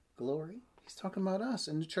glory, he's talking about us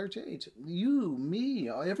in the church age. You, me,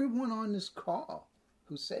 everyone on this call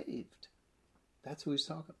who's saved. That's who he's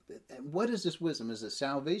talking about. What is this wisdom? Is it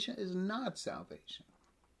salvation? It's not salvation.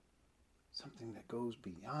 Something that goes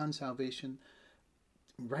beyond salvation,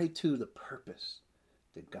 right to the purpose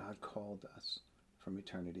that God called us from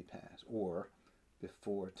eternity past, or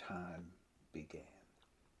before time began.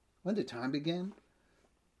 When did time begin?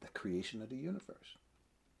 The creation of the universe.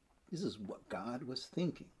 This is what God was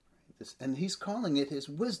thinking. Right? And he's calling it his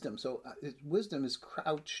wisdom. So his wisdom is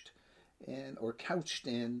couched in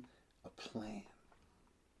a plan.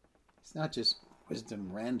 It's not just wisdom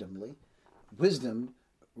randomly. Wisdom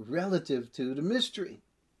relative to the mystery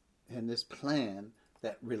and this plan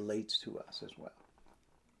that relates to us as well.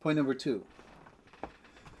 Point number 2.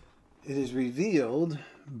 It is revealed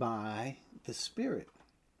by the Spirit.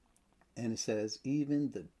 And it says,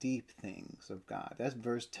 even the deep things of God. That's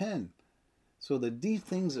verse 10. So the deep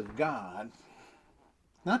things of God,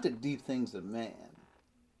 not the deep things of man.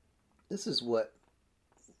 This is what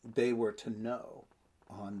they were to know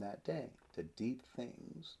on that day. The deep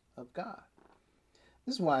things of God.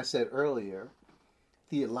 This is why I said earlier,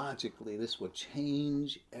 theologically, this will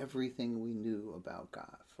change everything we knew about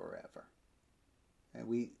God forever.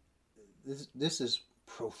 And this is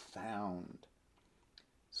profound.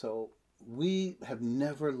 So we have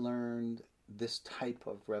never learned this type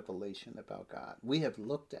of revelation about God. We have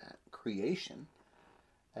looked at creation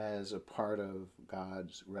as a part of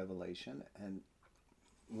God's revelation, and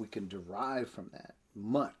we can derive from that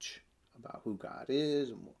much about who God is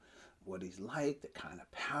and what he's like, the kind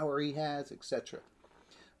of power he has, etc.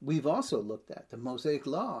 We've also looked at the Mosaic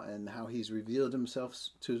Law and how he's revealed himself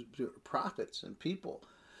to prophets and people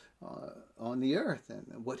on the earth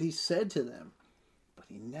and what he said to them. But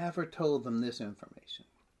he never told them this information.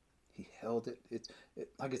 He held it.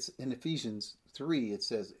 Like it's in Ephesians 3, it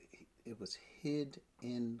says it was hid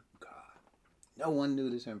in God. No one knew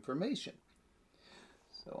this information.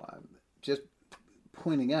 So I'm just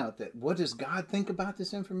pointing out that what does God think about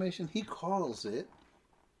this information? He calls it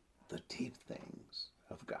the deep things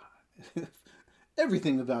of God.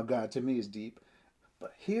 Everything about God to me is deep.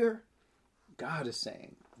 But here, God is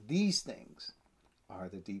saying these things are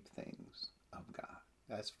the deep things of God.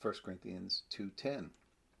 That's 1 Corinthians 2:10.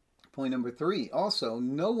 Point number 3. Also,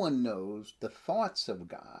 no one knows the thoughts of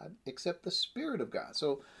God except the Spirit of God.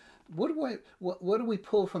 So what do we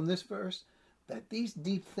pull from this verse? That these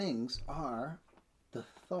deep things are the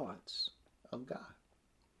thoughts of God.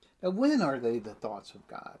 Now, when are they the thoughts of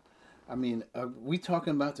God? I mean, are we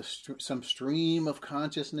talking about some stream of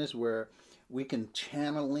consciousness where we can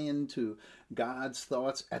channel into God's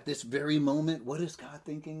thoughts at this very moment? What is God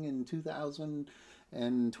thinking in 2020,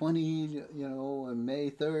 on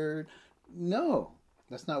May 3rd? No,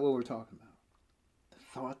 that's not what we're talking about. The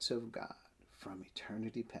thoughts of God from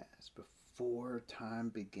eternity past, before time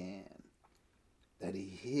began, that he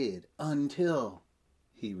hid until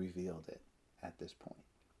he revealed it at this point.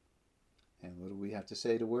 And what do we have to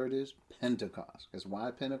say the word is? Pentecost. Because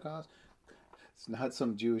why Pentecost? It's not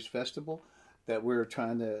some Jewish festival that we're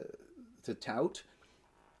trying to tout.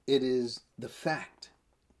 It is the fact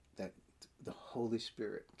that the Holy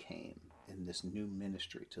Spirit came in this new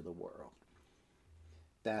ministry to the world.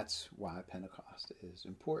 That's why Pentecost is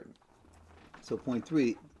important. So point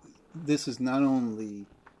 3, this is not only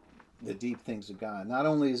the deep things of God. Not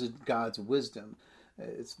only is it God's wisdom,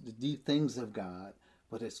 it's the deep things of God,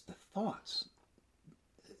 but it's the thoughts.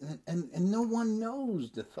 And no one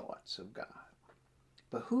knows the thoughts of God.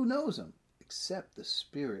 But who knows them? Except the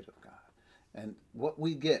Spirit of God. And what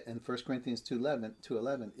we get in 1 Corinthians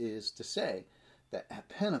 2:11 is to say that at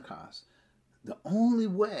Pentecost, the only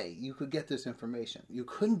way you could get this information, you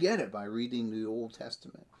couldn't get it by reading the Old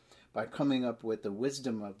Testament, by coming up with the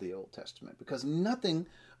wisdom of the Old Testament, because nothing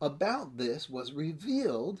about this was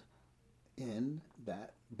revealed in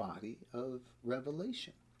that body of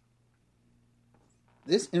revelation.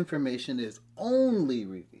 This information is only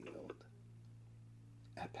revealed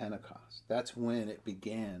at Pentecost. That's when it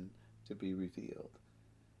began to be revealed.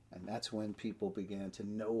 And that's when people began to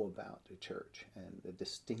know about the church and the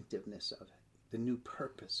distinctiveness of it, the new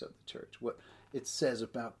purpose of the church, what it says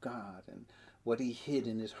about God and what he hid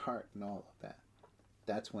in his heart and all of that.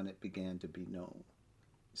 That's when it began to be known.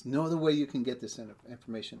 There's no other way you can get this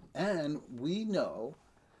information. And we know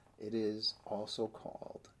it is also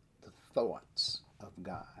called the thoughts of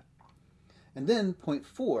God. And then point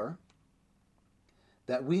 4,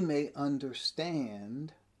 that we may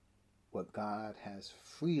understand what God has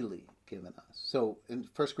freely given us. So in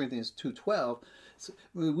 1 Corinthians 2:12,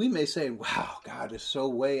 we may say, wow, God is so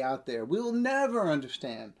way out there. We'll never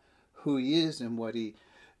understand who he is and what he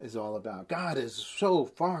is all about. God is so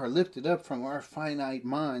far lifted up from our finite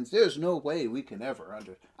minds. There's no way we can ever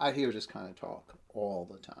I hear this kind of talk all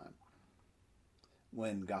the time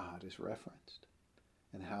when God is referenced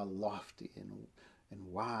and how lofty and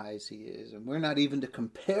wise he is. And we're not even to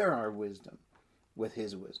compare our wisdom with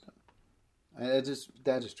his wisdom.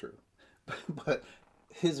 That is true. But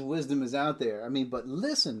his wisdom is out there. I mean, but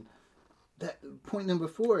listen, that point number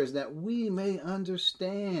 4 is that we may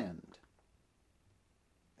understand.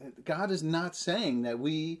 God is not saying that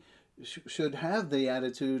we should have the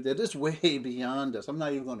attitude that is way beyond us. I'm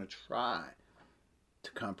not even going to try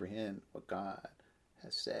to comprehend what God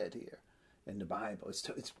has said here in the Bible.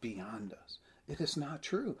 It's beyond us. It is not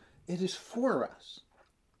true. It is for us.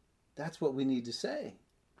 That's what we need to say.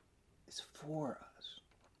 It's for us.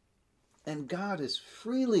 And God is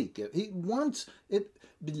freely given. He wants, it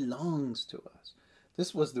belongs to us.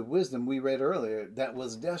 This was the wisdom we read earlier that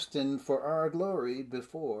was destined for our glory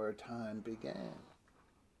before time began.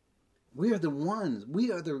 We are the ones,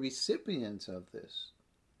 we are the recipients of this.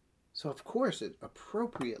 So of course it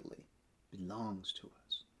appropriately belongs to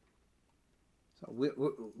us.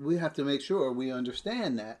 So we have to make sure we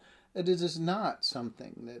understand that it is not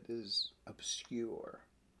something that is obscure.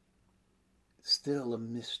 It's still a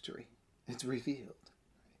mystery. It's revealed.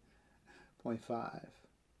 Point 5.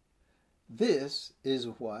 This is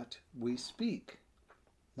what we speak,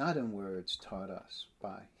 not in words taught us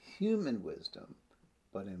by human wisdom,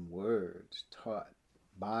 but in words taught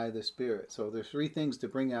by the Spirit. So there's 3 things to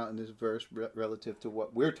bring out in this verse relative to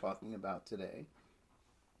what we're talking about today.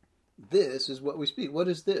 This is what we speak. What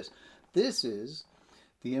is this? This is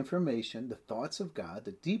the information, the thoughts of God,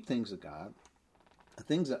 the deep things of God, the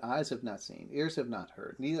things that eyes have not seen, ears have not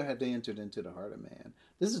heard, neither have they entered into the heart of man.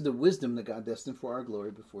 This is the wisdom that God destined for our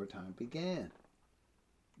glory before time began.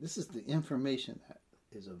 This is the information that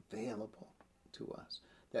is available to us.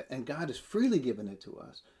 And God has freely given it to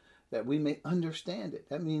us that we may understand it.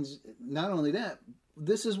 That means not only that,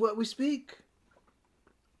 this is what we speak.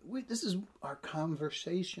 This is our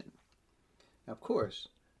conversation. Now, of course,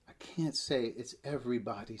 I can't say it's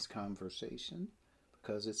everybody's conversation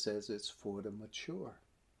because it says it's for the mature.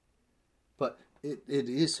 But it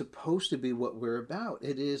is supposed to be what we're about.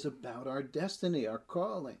 It is about our destiny, our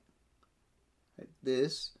calling.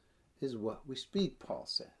 This is what we speak, Paul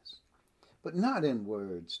says. But not in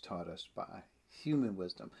words taught us by human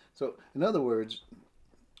wisdom. So, in other words,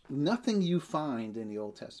 nothing you find in the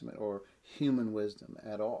Old Testament or human wisdom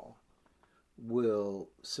at all will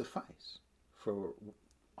suffice for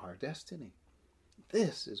our destiny.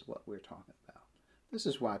 This is what we're talking about. This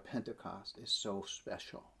is why Pentecost is so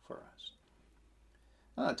special for us.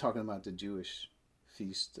 I'm not talking about the Jewish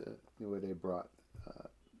feast where they brought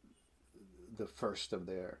the first of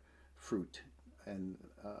their fruit and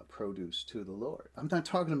produce to the Lord. I'm not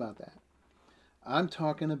talking about that. I'm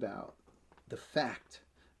talking about the fact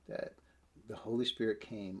that the Holy Spirit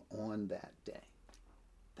came on that day.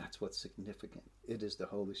 That's what's significant. It is the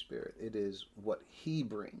Holy Spirit. It is what He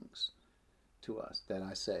brings to us that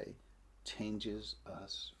I say changes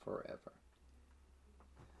us forever.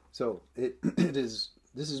 So it is.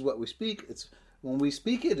 This is what we speak. It's when we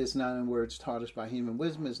speak it. It's not in words taught us by human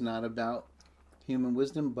wisdom. It's not about human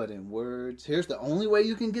wisdom, but in words. Here's the only way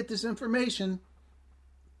you can get this information: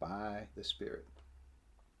 by the Spirit.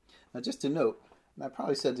 Now, just to note, and I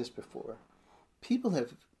probably said this before, people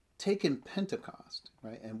have taken Pentecost,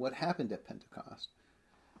 right, and what happened at Pentecost,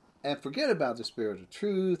 and forget about the Spirit of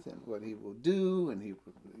truth and what He will do, and He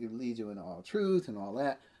will lead you in all truth and all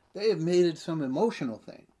that. They have made it some emotional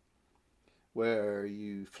thing where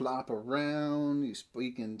you flop around, you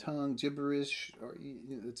speak in tongue, gibberish, or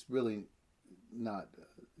it's really not,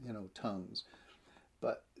 tongues.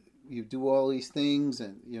 But you do all these things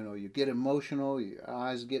and, you get emotional, your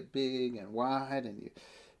eyes get big and wide, and you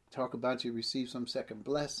talk about you receive some second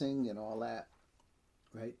blessing and all that,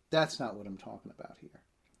 right? That's not what I'm talking about here.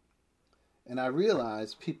 And I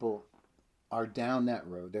realize people are down that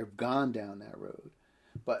road. They've gone down that road.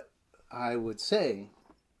 But I would say,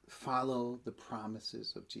 follow the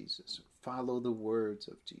promises of Jesus. Follow the words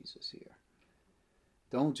of Jesus here.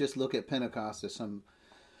 Don't just look at Pentecost as some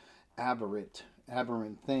aberrant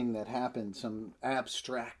thing that happened, some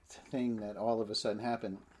abstract thing that all of a sudden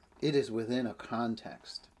happened. It is within a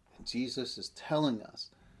context. And Jesus is telling us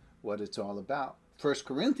what it's all about. 1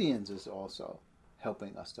 Corinthians is also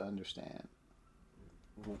helping us to understand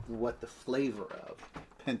what the flavor of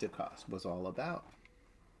Pentecost was all about.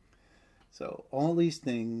 So all these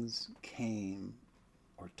things came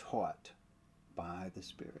or taught by the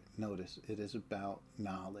Spirit. Notice, it is about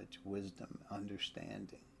knowledge, wisdom,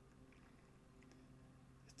 understanding.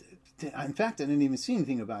 In fact, I didn't even see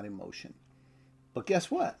anything about emotion. But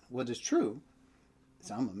guess what? What is true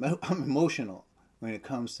is I'm emotional when it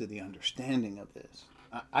comes to the understanding of this.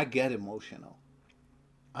 I get emotional.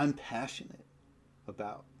 I'm passionate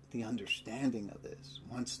about the understanding of this.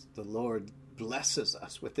 Once the Lord blesses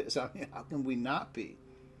us with this, how can we not be?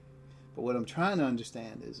 But what I'm trying to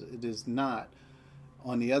understand is it is not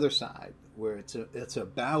on the other side where it's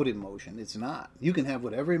about emotion. It's not. You can have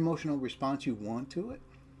whatever emotional response you want to it.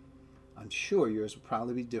 I'm sure yours will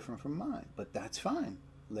probably be different from mine, but that's fine.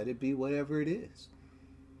 Let it be whatever it is.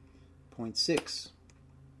 Point 6.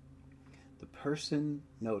 The person,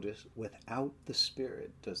 notice, without the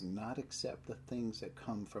Spirit does not accept the things that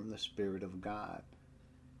come from the Spirit of God,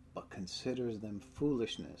 but considers them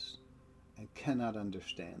foolishness and cannot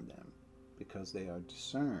understand them because they are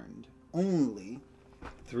discerned only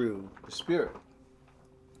through the Spirit.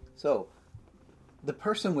 So, the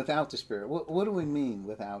person without the Spirit, what do we mean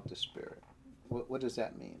without the Spirit? What does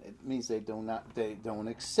that mean? It means they don't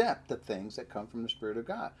accept the things that come from the Spirit of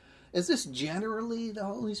God. Is this generally the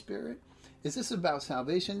Holy Spirit? Is this about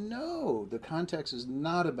salvation? No, the context is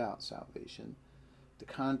not about salvation. The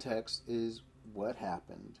context is what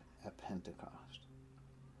happened at Pentecost.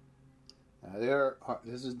 Now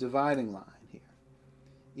this is a dividing line here.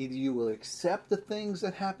 Either you will accept the things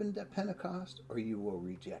that happened at Pentecost or you will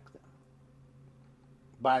reject them.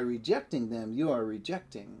 By rejecting them, you are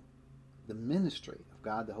rejecting the ministry of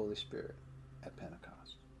God the Holy Spirit at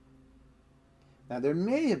Pentecost. Now, there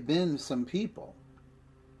may have been some people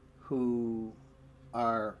who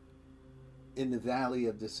are in the valley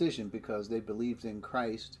of decision because they believed in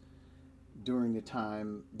Christ during the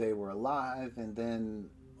time they were alive, and then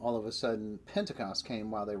all of a sudden Pentecost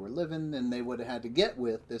came while they were living, and they would have had to get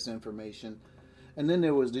with this information. And then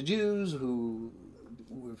there was the Jews who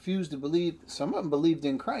refused to believe. Some of them believed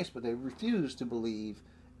in Christ, but they refused to believe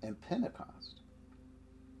in Pentecost.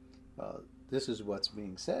 Well, this is what's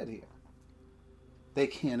being said here. They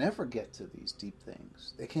can't ever get to these deep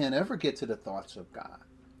things. They can't ever get to the thoughts of God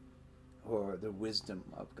or the wisdom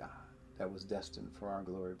of God that was destined for our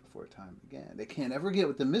glory before time began. They can't ever get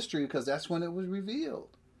with the mystery because that's when it was revealed.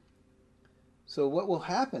 So what will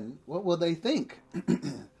happen? What will they think?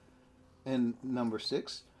 In number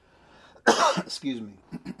 6, excuse me.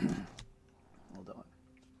 Hold on.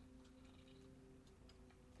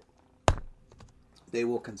 They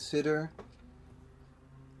will consider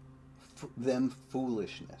them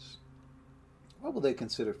foolishness. What will they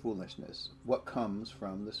consider foolishness? What comes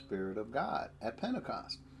from the Spirit of God at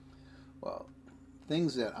Pentecost? Well,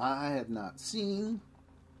 things that eye have not seen,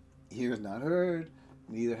 ears not heard,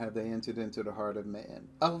 neither have they entered into the heart of man.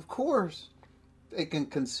 Of course, they can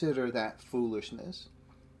consider that foolishness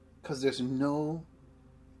because there's no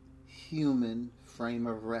human frame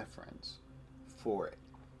of reference for it.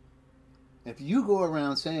 If you go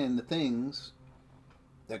around saying the things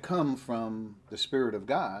that come from the Spirit of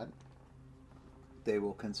God, they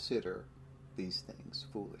will consider these things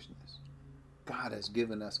foolishness. God has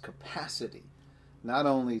given us capacity not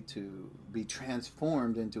only to be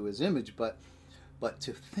transformed into His image, but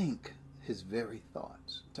to think His very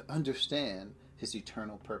thoughts, to understand His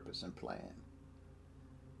eternal purpose and plan.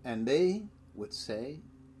 And they would say,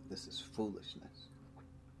 this is foolishness.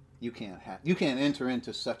 You can't enter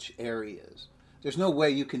into such areas. There's no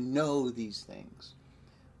way you can know these things.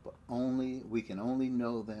 But we can only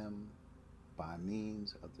know them by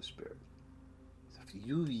means of the Spirit. So if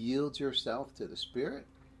you yield yourself to the Spirit,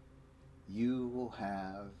 you will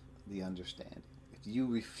have the understanding. If you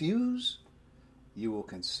refuse, you will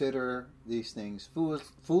consider these things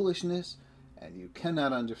foolishness, and you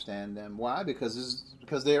cannot understand them. Why? Because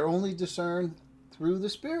they are only discerned through the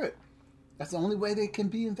Spirit. That's the only way they can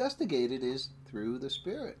be investigated, is through the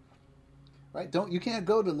Spirit. Right? You can't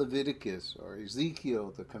go to Leviticus or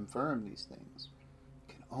Ezekiel to confirm these things.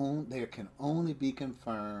 They can only be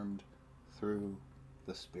confirmed through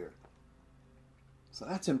the Spirit. So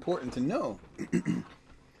that's important to know.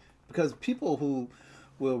 Because people who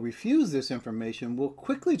will refuse this information will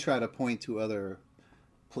quickly try to point to other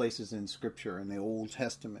places in Scripture in the Old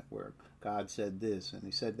Testament where God said this and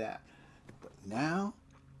He said that. But now,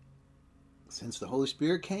 since the Holy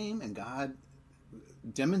Spirit came and God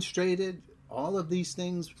demonstrated all of these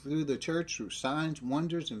things through the church, through signs,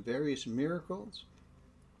 wonders, and various miracles,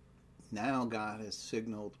 now God has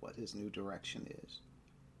signaled what His new direction is.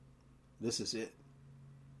 This is it.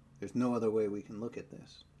 There's no other way we can look at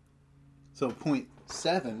this. So point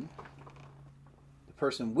 7, the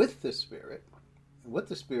person with the Spirit. What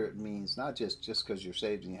the Spirit means, not just because you're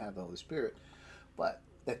saved and you have the Holy Spirit, but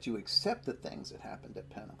that you accept the things that happened at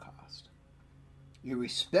Pentecost. You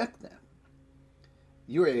respect them.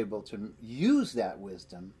 You're able to use that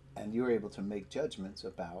wisdom, and you're able to make judgments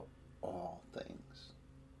about all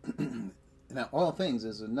things. Now, all things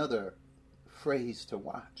is another phrase to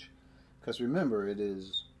watch, because remember, it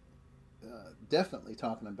is definitely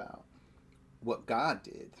talking about what God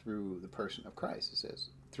did through the person of Christ. It says,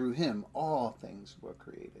 through Him all things were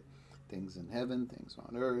created. Things in heaven, things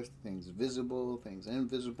on earth, things visible, things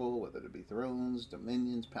invisible, whether it be thrones,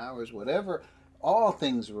 dominions, powers, whatever. All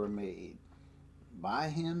things were made by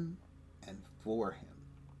Him and for Him.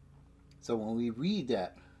 So when we read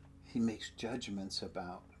that, He makes judgments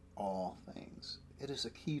about all things. It is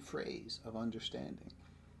a key phrase of understanding.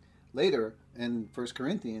 Later in 1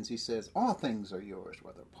 Corinthians, he says, all things are yours,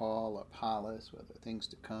 whether Paul or Apollos, whether things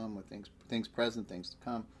to come or things present, things to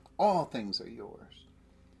come. All things are yours.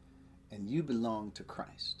 And you belong to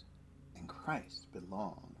Christ. And Christ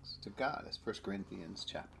belongs to God. That's 1 Corinthians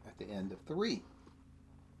chapter at the end of 3.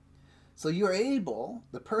 So you're able,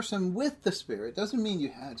 the person with the Spirit, doesn't mean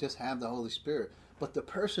you just have the Holy Spirit, but the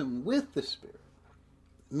person with the Spirit,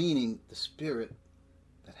 meaning the Spirit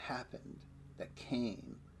that happened, that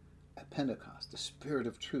came at Pentecost, the Spirit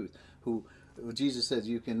of truth, who Jesus says,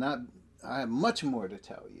 I have much more to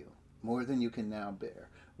tell you, more than you can now bear.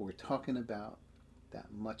 We're talking about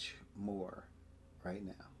that much more right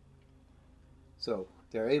now. So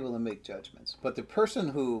they're able to make judgments. But the person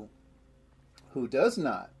who does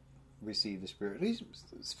not receive the Spirit,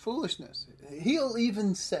 it's foolishness. He'll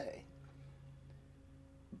even say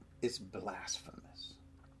it's blasphemous.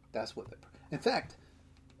 That's what in fact,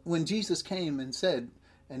 when Jesus came and said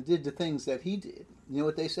and did the things that He did, you know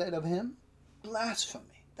what they said of Him?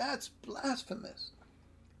 Blasphemy. That's blasphemous.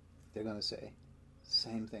 They're going to say,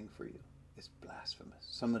 same thing for you. It's blasphemous.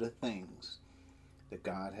 Some of the things that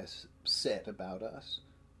God has said about us,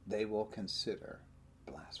 they will consider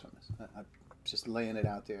blasphemous. I'm just laying it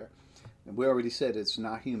out there. And we already said it's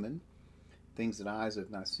not human. Things that eyes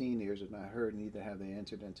have not seen, ears have not heard, neither have they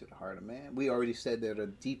entered into the heart of man. We already said they're the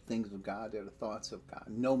deep things of God. They're the thoughts of God.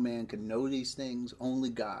 No man can know these things, only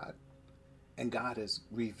God. And God has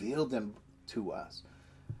revealed them to us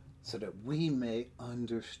so that we may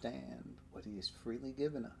understand what He has freely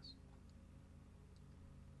given us.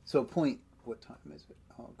 So what time is it?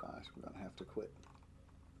 Oh gosh, we're going to have to quit.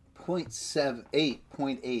 Point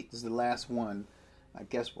 8 is the last one. I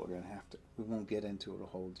guess we won't get into the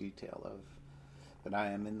whole detail of that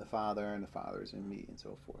I am in the Father and the Father is in me and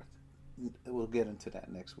so forth. We'll get into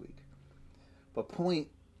that next week. But point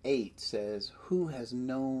 8 says, who has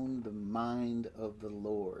known the mind of the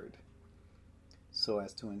Lord so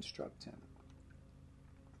as to instruct him?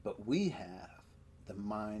 But we have the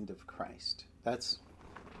mind of Christ. That's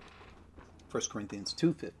 1 Corinthians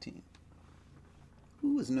 2:15.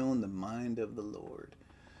 Who has known the mind of the Lord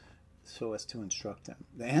so as to instruct him?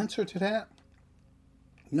 The answer to that,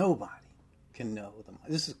 nobody can know them.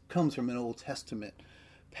 This comes from an Old Testament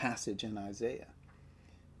passage in Isaiah.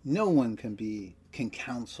 No one can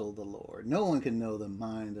counsel the Lord. No one can know the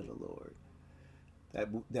mind of the Lord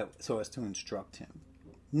that so as to instruct him.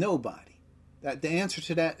 Nobody. The answer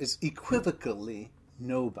to that is equivocally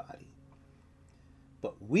nobody.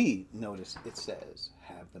 But we, notice it says,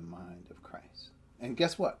 have the mind of Christ. And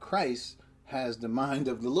guess what? Christ has the mind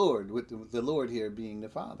of the Lord, with the Lord here being the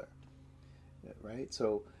Father. Right?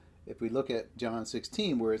 So if we look at John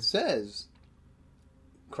 16, where it says,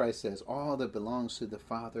 Christ says, all that belongs to the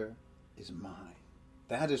Father is mine.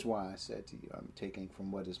 That is why I said to you, I'm taking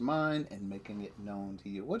from what is mine and making it known to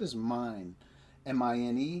you. What is mine?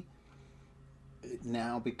 M-I-N-E. It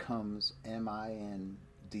now becomes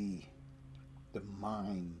M-I-N-D. The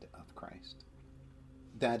mind of Christ.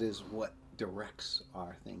 That is what directs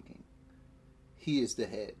our thinking. He is the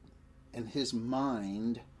head, and his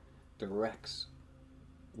mind directs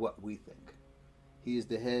what we think. He is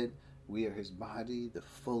the head, we are his body, the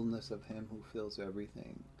fullness of him who fills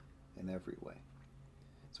everything in every way.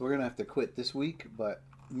 So we're going to have to quit this week, but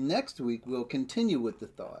next week we'll continue with the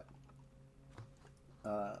thought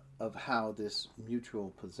of how this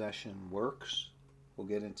mutual possession works. We'll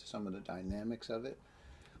get into some of the dynamics of it.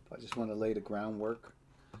 But I just want to lay the groundwork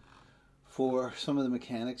for some of the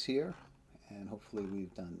mechanics here, and hopefully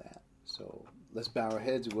we've done that. So let's bow our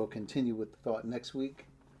heads. We'll continue with the thought next week.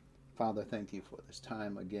 Father, thank you for this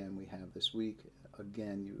time again we have this week.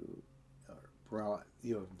 Again, you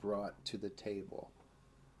have brought to the table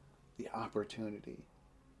the opportunity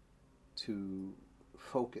to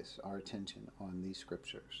focus our attention on these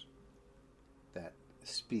scriptures that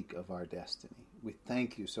speak of our destiny. We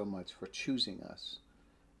thank you so much for choosing us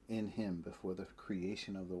in him before the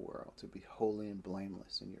creation of the world to be holy and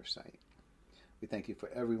blameless in your sight. We thank you for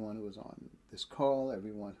everyone who is on this call,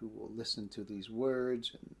 everyone who will listen to these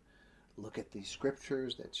words and look at these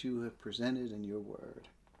scriptures that you have presented in your word.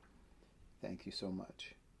 Thank you so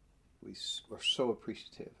much. We are so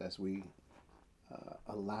appreciative as we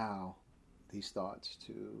allow these thoughts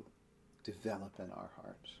to develop in our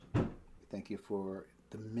hearts. We thank you for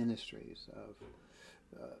the ministries of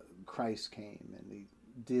Christ came and he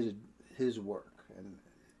did his work and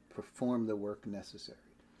performed the work necessary.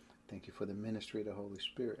 Thank you for the ministry of the Holy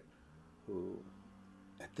Spirit, who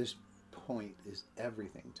at this point is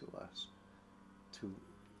everything to us,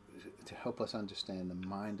 to help us understand the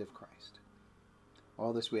mind of Christ.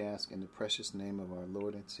 All this we ask in the precious name of our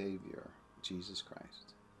Lord and Savior, Jesus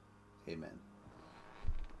Christ. Amen.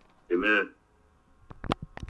 Amen.